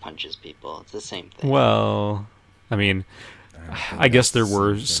he just punches people. It's the same thing. Well, I mean, I guess there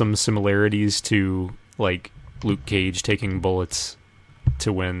were some similarities to, like, Luke Cage taking bullets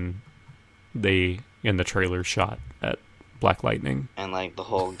to when they, in the trailer, shot at Black Lightning. And, like, the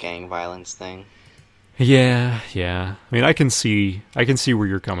whole gang violence thing. Yeah. I mean, I can see where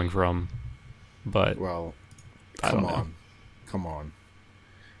you're coming from, but Well, I don't know. Come on.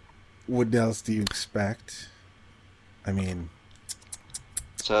 What else do you expect? I mean...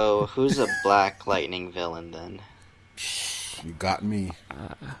 So, who's a Black Lightning villain, then? You got me.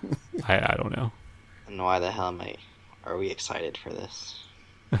 I don't know. And why the hell are we excited for this?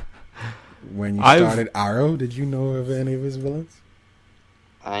 When you started Arrow, did you know of any of his villains?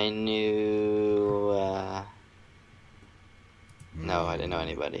 I knew... No, I didn't know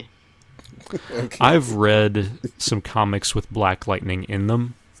anybody. Okay. I've read some comics with Black Lightning in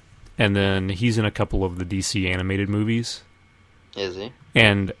them, and then he's in a couple of the DC animated movies. Is he?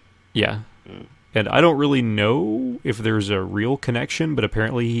 And, yeah. And I don't really know if there's a real connection, but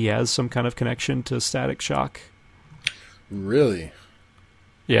apparently he has some kind of connection to Static Shock. Really?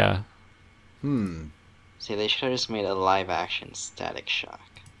 Yeah. See, they should have just made a live-action Static Shock.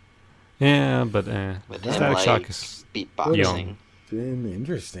 Yeah, but With him, Static like, Shock is beatboxing. young. Been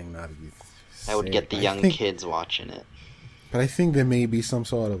interesting now that you I would say get it. the I young think- kids watching it. But I think there may be some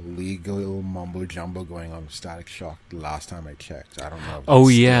sort of legal mumbo-jumbo going on with Static Shock the last time I checked. I don't know. If Oh,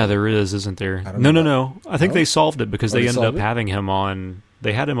 it's yeah, still- there is, isn't there? I don't No. know I think No? they solved it because Oh, they they ended up solved it? having him on...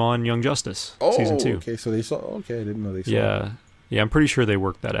 They had him on Young Justice, Oh, season 2. okay, so they saw... Okay, I didn't know they saw Yeah. Yeah, I'm pretty sure they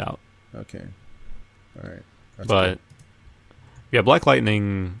worked that out. it. Okay. All right. That's But, good. yeah, Black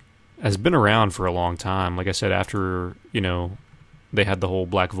Lightning has been around for a long time. Like I said, after, they had the whole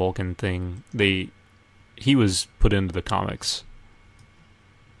Black Vulcan thing, he was put into the comics.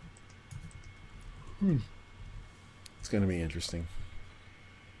 It's going to be interesting.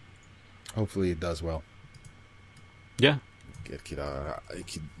 Hopefully it does well. Yeah. It could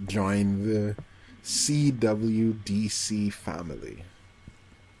join the CWDC family.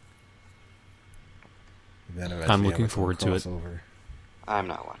 And then eventually I'm looking have a forward to it. crossover. I'm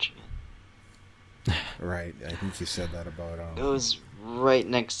not watching it. Right, I think you said that about... It goes right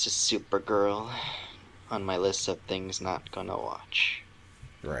next to Supergirl on my list of things not gonna watch.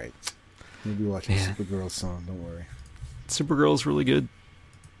 Right. You'll be watching Yeah. Supergirl soon, don't worry. Supergirl's really good.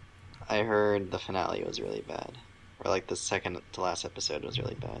 I heard the finale was really bad. Or like the second to last episode was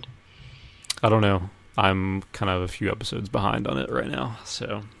really bad. I don't know. I'm kind of a few episodes behind on it right now,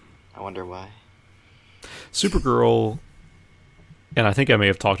 so... I wonder why. Supergirl, and I think I may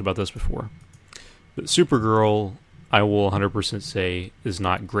have talked about this before, but Supergirl, I will 100% say, is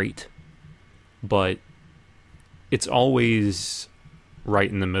not great, but it's always right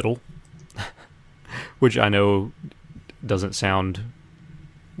in the middle, which I know doesn't sound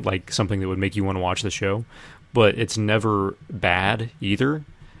like something that would make you want to watch the show, but it's never bad either,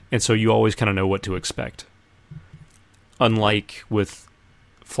 and so you always kind of know what to expect. Unlike with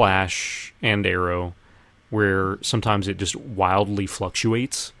Flash and Arrow, where sometimes it just wildly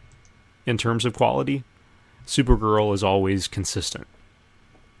fluctuates in terms of quality, Supergirl is always consistent.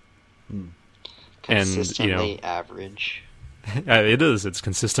 Consistently average. It is. It's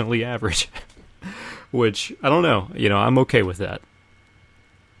consistently average. Which, I don't know. I'm okay with that.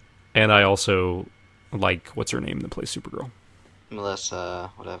 And I also like, what's her name that plays Supergirl?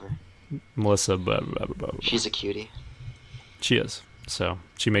 Melissa, whatever. Melissa, blah, blah, blah, blah. She's a cutie. She is. So,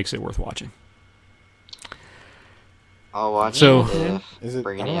 she makes it worth watching. I'll watch So- it if Is it? I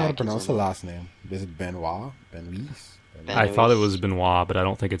Brittany don't know how to Atkins pronounce is the in it. last name. Is it Benoit? Benoist? I thought it was Benoit, but I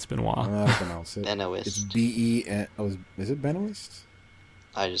don't think it's I don't Benoit. know how to pronounce it. Benoist. It's B-E-N... Oh, is it Benoist?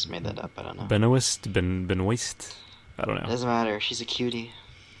 I just made that up. I don't know. Benoist. I don't It know. doesn't matter. She's a cutie.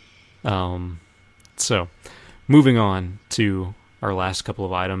 So, moving on to our last couple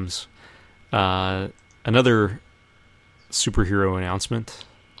of items. Another superhero announcement.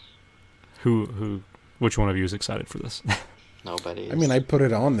 Which one of you is excited for this? Nobody is. I mean, I put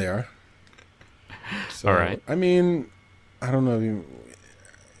it on there. So, All right. I mean, I don't know.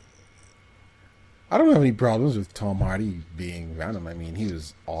 I don't have any problems with Tom Hardy being Venom. I mean, he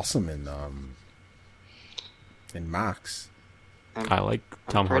was awesome in Max. I like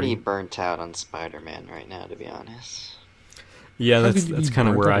Tom I'm pretty Hardy. burnt out on Spider-Man right now, to be honest. Yeah, How that's could you be kind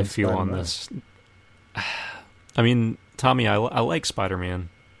of burnt where out I on feel on Spider-Man? this. I mean, Tommy, I like Spider-Man,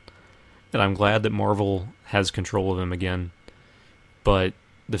 and I'm glad that Marvel has control of him again. But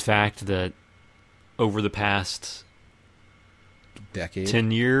the fact that over the past Decade.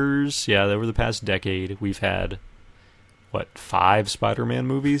 10 years, over the past decade, we've had, 5 Spider-Man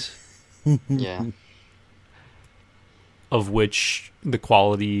movies? Yeah. Of which the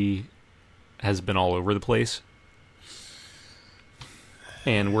quality has been all over the place.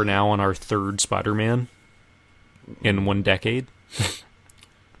 And we're now on our 3rd Spider-Man in 1 decade.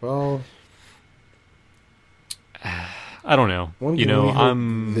 Well, I don't know. one You can know, only hope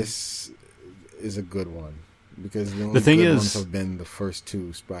I'm... this is a good one because the only thing good is- ones have been the first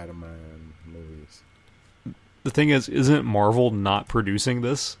 2 Spider-Man movies. The thing is, isn't Marvel not producing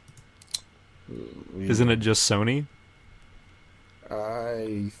this? Isn't it just Sony?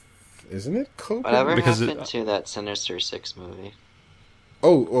 Isn't it Coke? Whatever Because happened to that Sinister Six movie?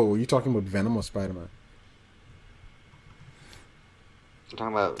 Oh, you're talking about Venom or Spider-Man? I'm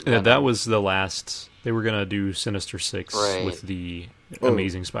talking about Yeah, Venom. that was the last. They were gonna do Sinister Six Right. with the Oh.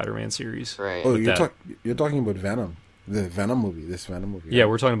 Amazing Spider-Man series. right. Oh, With you're talking about Venom, the Venom movie. This Venom movie. Yeah,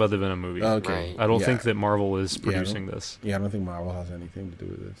 we're talking about the Venom movie. Okay. Right. I don't Yeah. think that Marvel is Yeah, I don't- producing this. Yeah, I don't think Marvel has anything to do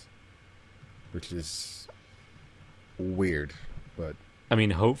with this, which is weird. But I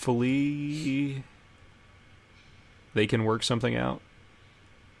mean, hopefully they can work something out.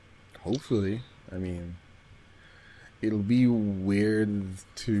 hopefully, I mean, it'll be weird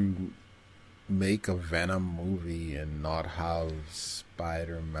to make a Venom movie and not have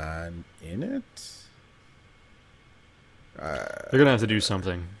Spider-Man in it. They're gonna have to do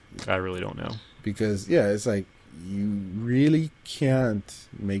something. I really don't know. Because it's like you really can't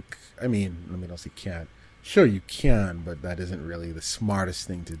make. I mean, let me not say can't. Sure, you can, but that isn't really the smartest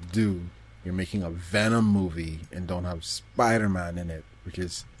thing to do. You're making a Venom movie and don't have Spider-Man in it, which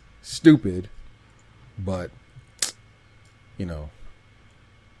is stupid. But you know,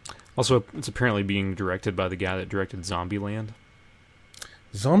 Also, it's apparently being directed by the guy that directed Zombieland.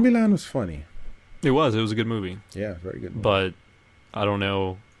 Zombieland was funny. It was a good movie. Yeah, very good movie. But I don't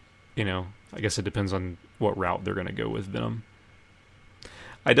know, I guess it depends on what route they're going to go with Venom.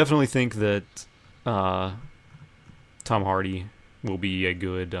 I definitely think that Tom Hardy will be a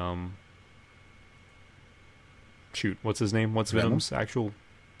good what's his name? What's Venom? Venom's actual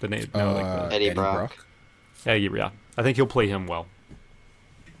the name? Eddie Brock. Yeah. I think he'll play him well.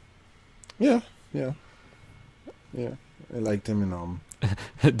 Yeah. I liked him in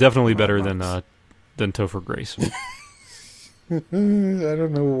Definitely better Max. than Topher Grace. I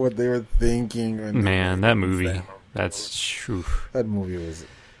don't know what they were thinking. When Man, they that made movie. Venom. That's That movie was.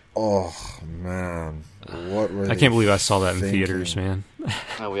 Oh man, what were I they can't believe I saw that in thinking? theaters, man.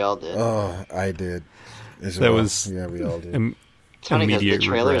 Oh, we all did. Oh, I did. As That well. was- Yeah, we all did. It's funny because the immediate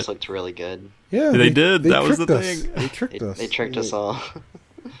trailers regret. looked really good. Yeah, They did. That was tricked the us. thing. They tricked us. They tricked us all.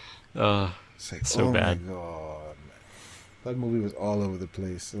 It's like, So oh bad. My God, man. That movie was all over the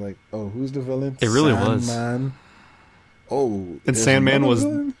place. Like, oh, who's the villain? It really was. Sandman. Oh, And there's Sandman another was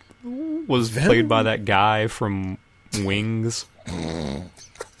villain? was Venom? played by that guy from Wings.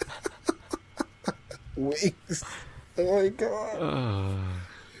 Wings. Oh my God.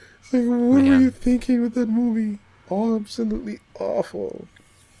 It's like, what were Man. you thinking with that movie? Oh, absolutely awful.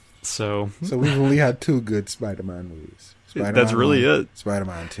 So So we've only had 2 good Spider-Man movies. Spider-Man that's really 1, it.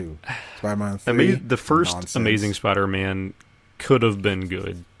 Spider-Man 2. Spider-Man 3. The first nonsense. Amazing Spider-Man could have been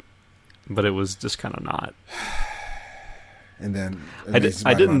good, but it was just kind of not. And then I Amazing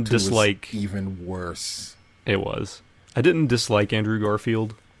Spider-Man didn't 2 was dislike- even worse. It was. I didn't dislike Andrew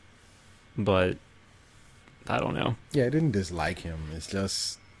Garfield, but I don't know. Yeah, I didn't dislike him. It's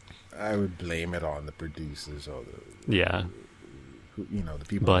just I would blame it on the producers or Yeah. the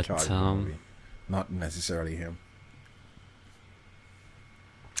people But, in charge of the movie, not necessarily him.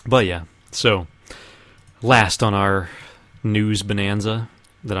 But yeah, so last on our news bonanza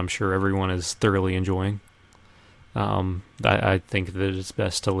that I'm sure everyone is thoroughly enjoying. I think that it's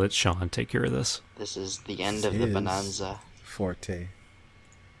best to let Sean take care of this. This is the end of the Yes. bonanza. Forte.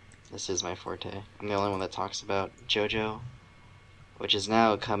 This is my forte. I'm the only one that talks about JoJo, which is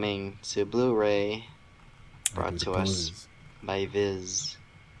now coming to Blu-ray, brought to us by Viz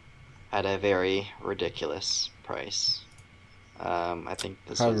at a very ridiculous price. I think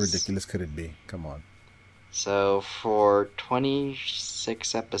this How was... ridiculous could it be? Come on. So for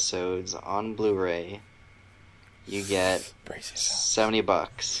 26 episodes on Blu-ray, you get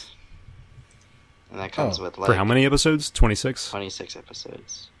 $70. And that comes with like... For how many episodes? 26? 26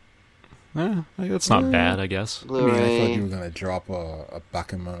 episodes. That's not bad, I guess. Blu-ray... I thought you were going to drop a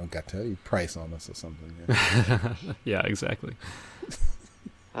Bakemonogatari price on us or something. Yeah, yeah, exactly.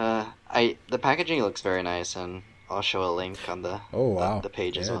 The packaging looks very nice, and I'll show a link on the the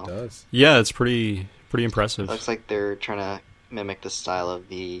page as well. It does. Yeah, it's pretty impressive. It looks like they're trying to mimic the style of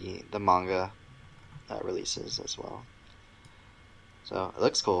the manga releases as well. So it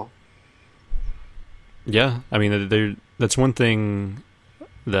looks cool. Yeah, I mean, that's one thing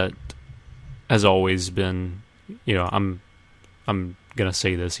that has always been, I'm gonna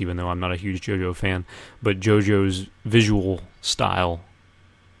say this even though I'm not a huge JoJo fan, but JoJo's visual style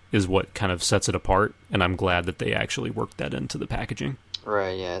is what kind of sets it apart, and I'm glad that they actually worked that into the packaging.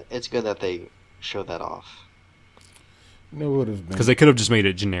 Right, yeah. It's good that they show that off. It would have been... Because they could have just made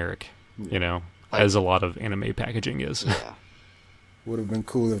it generic, Like, as a lot of anime packaging is. Yeah. Would have been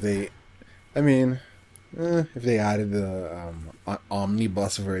cool if they... if they added the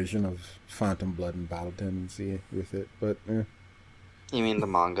omnibus version of Phantom Blood and Battle Tendency with it, but... You mean the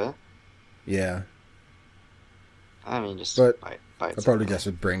manga? Yeah. I mean, just but buy it. I probably just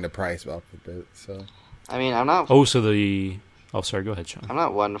would bring the price up a bit, so... I mean, I'm not... Oh, sorry, go ahead, Sean. I'm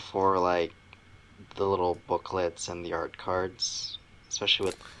not one for, like, the little booklets and the art cards, especially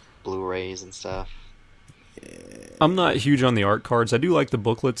with Blu-rays and stuff. I'm not huge on the art cards. I do like the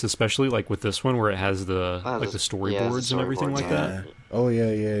booklets, especially like with this one where it has the the storyboards and everything like that. Oh,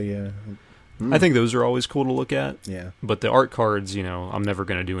 yeah. I think those are always cool to look at. Yeah. But the art cards, I'm never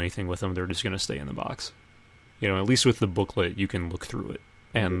going to do anything with them. They're just going to stay in the box. At least with the booklet, you can look through it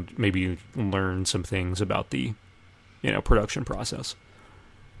and maybe learn some things about the, production process.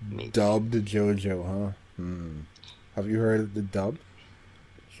 Dubbed JoJo, huh? Have you heard of the dub?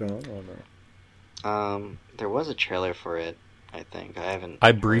 Sean, or no? There was a trailer for it, I think.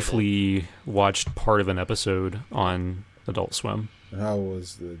 I briefly watched part of an episode on Adult Swim. How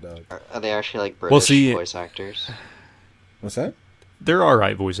was the dub? Are they actually like British voice actors? What's that? They're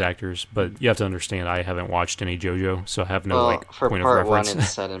alright voice actors, but you have to understand I haven't watched any JoJo, so I have no for point part of reference. One,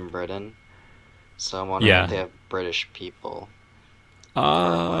 it's set in Britain, so I'm wondering if they have British people.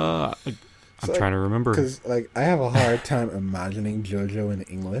 I'm trying to remember. Because I have a hard time imagining JoJo in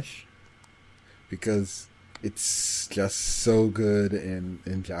English because it's just so good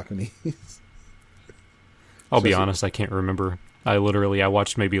in Japanese. I'll be honest, I can't remember. I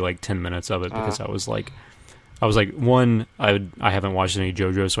watched maybe 10 minutes of it because I was like, one, I haven't watched any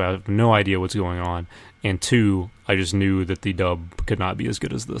JoJo, so I have no idea what's going on, and two, I just knew that the dub could not be as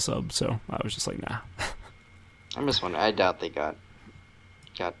good as the sub, so I was just like, nah. I'm just wondering. I doubt they got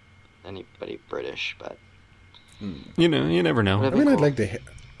anybody British, but you never know. I mean, cool.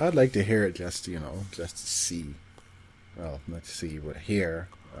 I'd like to hear it just to see, well, not to see, but hear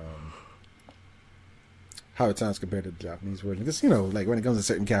how it sounds compared to the Japanese version. Because when it comes to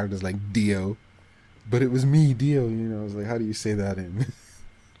certain characters like Dio. But it was me, Dio. I was like, how do you say that in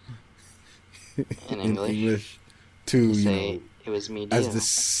English? Too, it was me, Dio. As the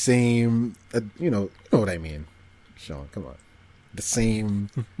same, you know what I mean, Sean. Come on, the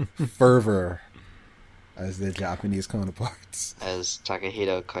same fervor as their Japanese counterparts. As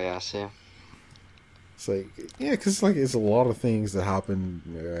Takahito Koyasu. It's like, yeah, because it's a lot of things that happen,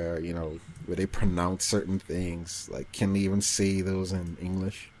 where they pronounce certain things. Like, can they even say those in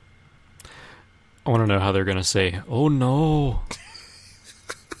English? I want to know how they're going to say, oh no.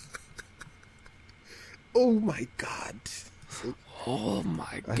 Oh my god. Oh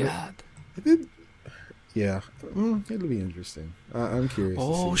my god. Yeah. It'll be interesting. I'm curious.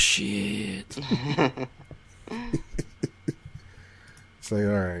 Oh shit. It's like,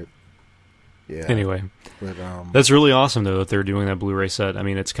 alright. Yeah. Anyway. But, that's really awesome, though, that they're doing that Blu-ray set. I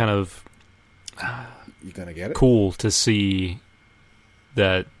mean, it's kind of you gonna get it? Cool to see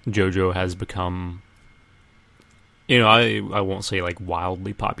that JoJo has become, I won't say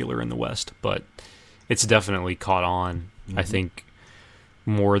wildly popular in the West, but it's definitely caught on, I think,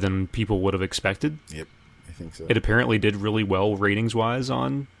 more than people would have expected. Yep, I think so. It apparently did really well ratings-wise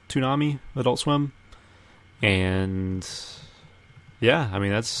on Toonami, Adult Swim, and yeah, I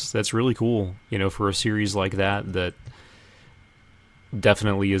mean, that's really cool, for a series like that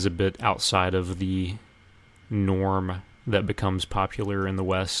definitely is a bit outside of the norm that becomes popular in the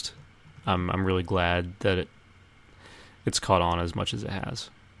West, I'm really glad that it's caught on as much as it has.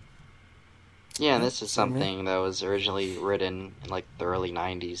 Yeah, and this is something that was originally written in like the early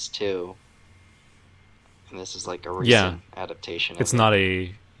 90s too. And this is like a recent adaptation of It's it. not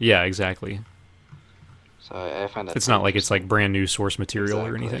a... Yeah, exactly. So I find that... It's not like it's like brand new source material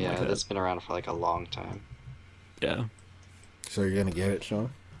or anything like that. Yeah, it's been around for like a long time. Yeah. So you're gonna get it,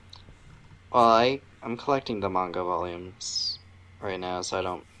 Sean? Well, I'm collecting the manga volumes right now, so I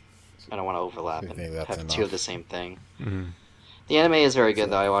don't want to overlap and have two of the same thing. Mm-hmm. The anime is very good,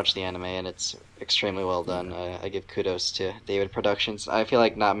 though. I watched the anime, and it's extremely well done. I give kudos to David Productions. I feel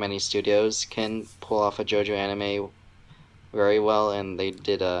like not many studios can pull off a JoJo anime very well, and they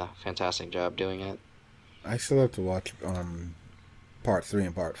did a fantastic job doing it. I still have to watch part 3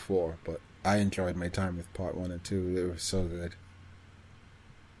 and part 4, but I enjoyed my time with part 1 and 2. They were so good.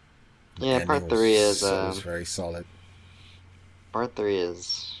 Yeah, part 3 is very solid. Part 3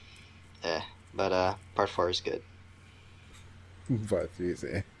 is but part 4 is good. Part 3 is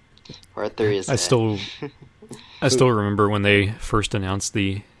Part 3 is I still remember when they first announced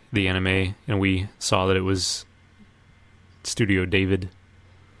the anime and we saw that it was Studio David.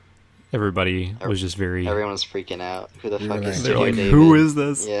 Everybody was just everyone was freaking out. Who the fuck is they're Studio like, David? who is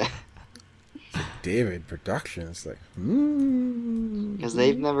this? Yeah. David Productions, like, because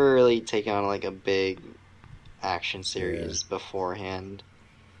they've never really taken on like a big action series beforehand.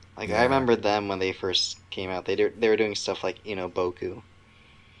 Like I remember them when they first came out. They were doing stuff like Boku,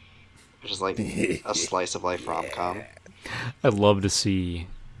 which is like a slice of life rom-com. I'd love to see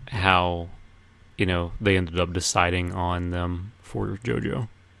how they ended up deciding on them for JoJo.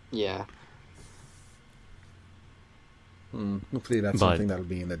 Yeah. Hopefully that's something that'll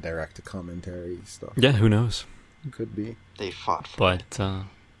be in the direct commentary stuff. Yeah, who knows? Could be. They fought for it.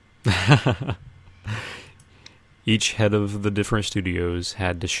 But each head of the different studios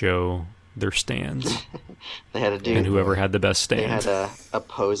had to show their stands. They had to do... And whoever had the best stand. They had a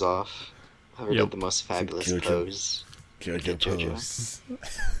pose off. Whoever did the most fabulous JoJo. pose. JoJo pose.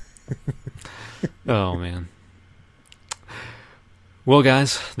 Oh, man. Well,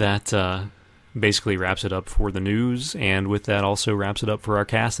 guys, that basically wraps it up for the news, and with that also wraps it up for our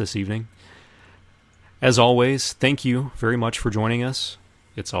cast this evening. As always, thank you very much for joining us.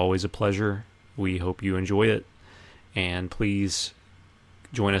 It's always a pleasure. We hope you enjoy it, and please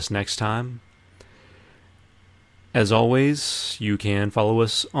join us next time. As always, you can follow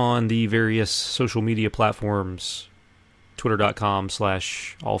us on the various social media platforms,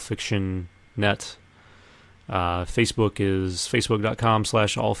 twitter.com/allfictionnet. Facebook is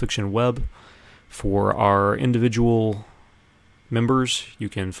facebook.com/allfictionweb. For our individual members, you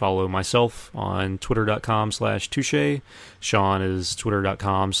can follow myself on twitter.com/touche. Sean is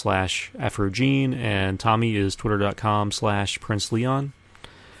twitter.com/afrogene, and Tommy is twitter.com/princeleon.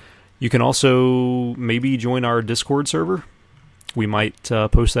 You can also maybe join our Discord server. We might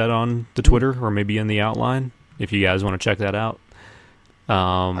post that on the Twitter or maybe in the outline if you guys want to check that out.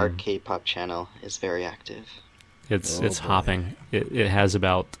 Our K-pop channel is very active. It's hopping. It has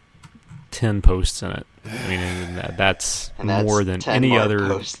about 10 posts in it. I mean, that's more than 10 any more other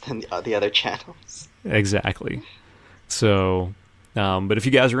posts than the other channels. Exactly. So, but if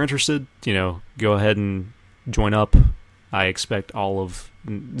you guys are interested, go ahead and join up. I expect all of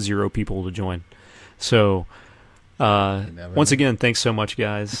 0 people to join. So, once again, thanks so much,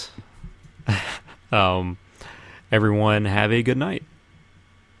 guys. Everyone, have a good night.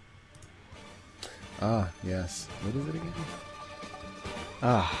 Yes. What is it again?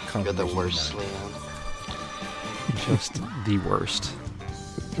 You're the worst, Leon. Just the worst.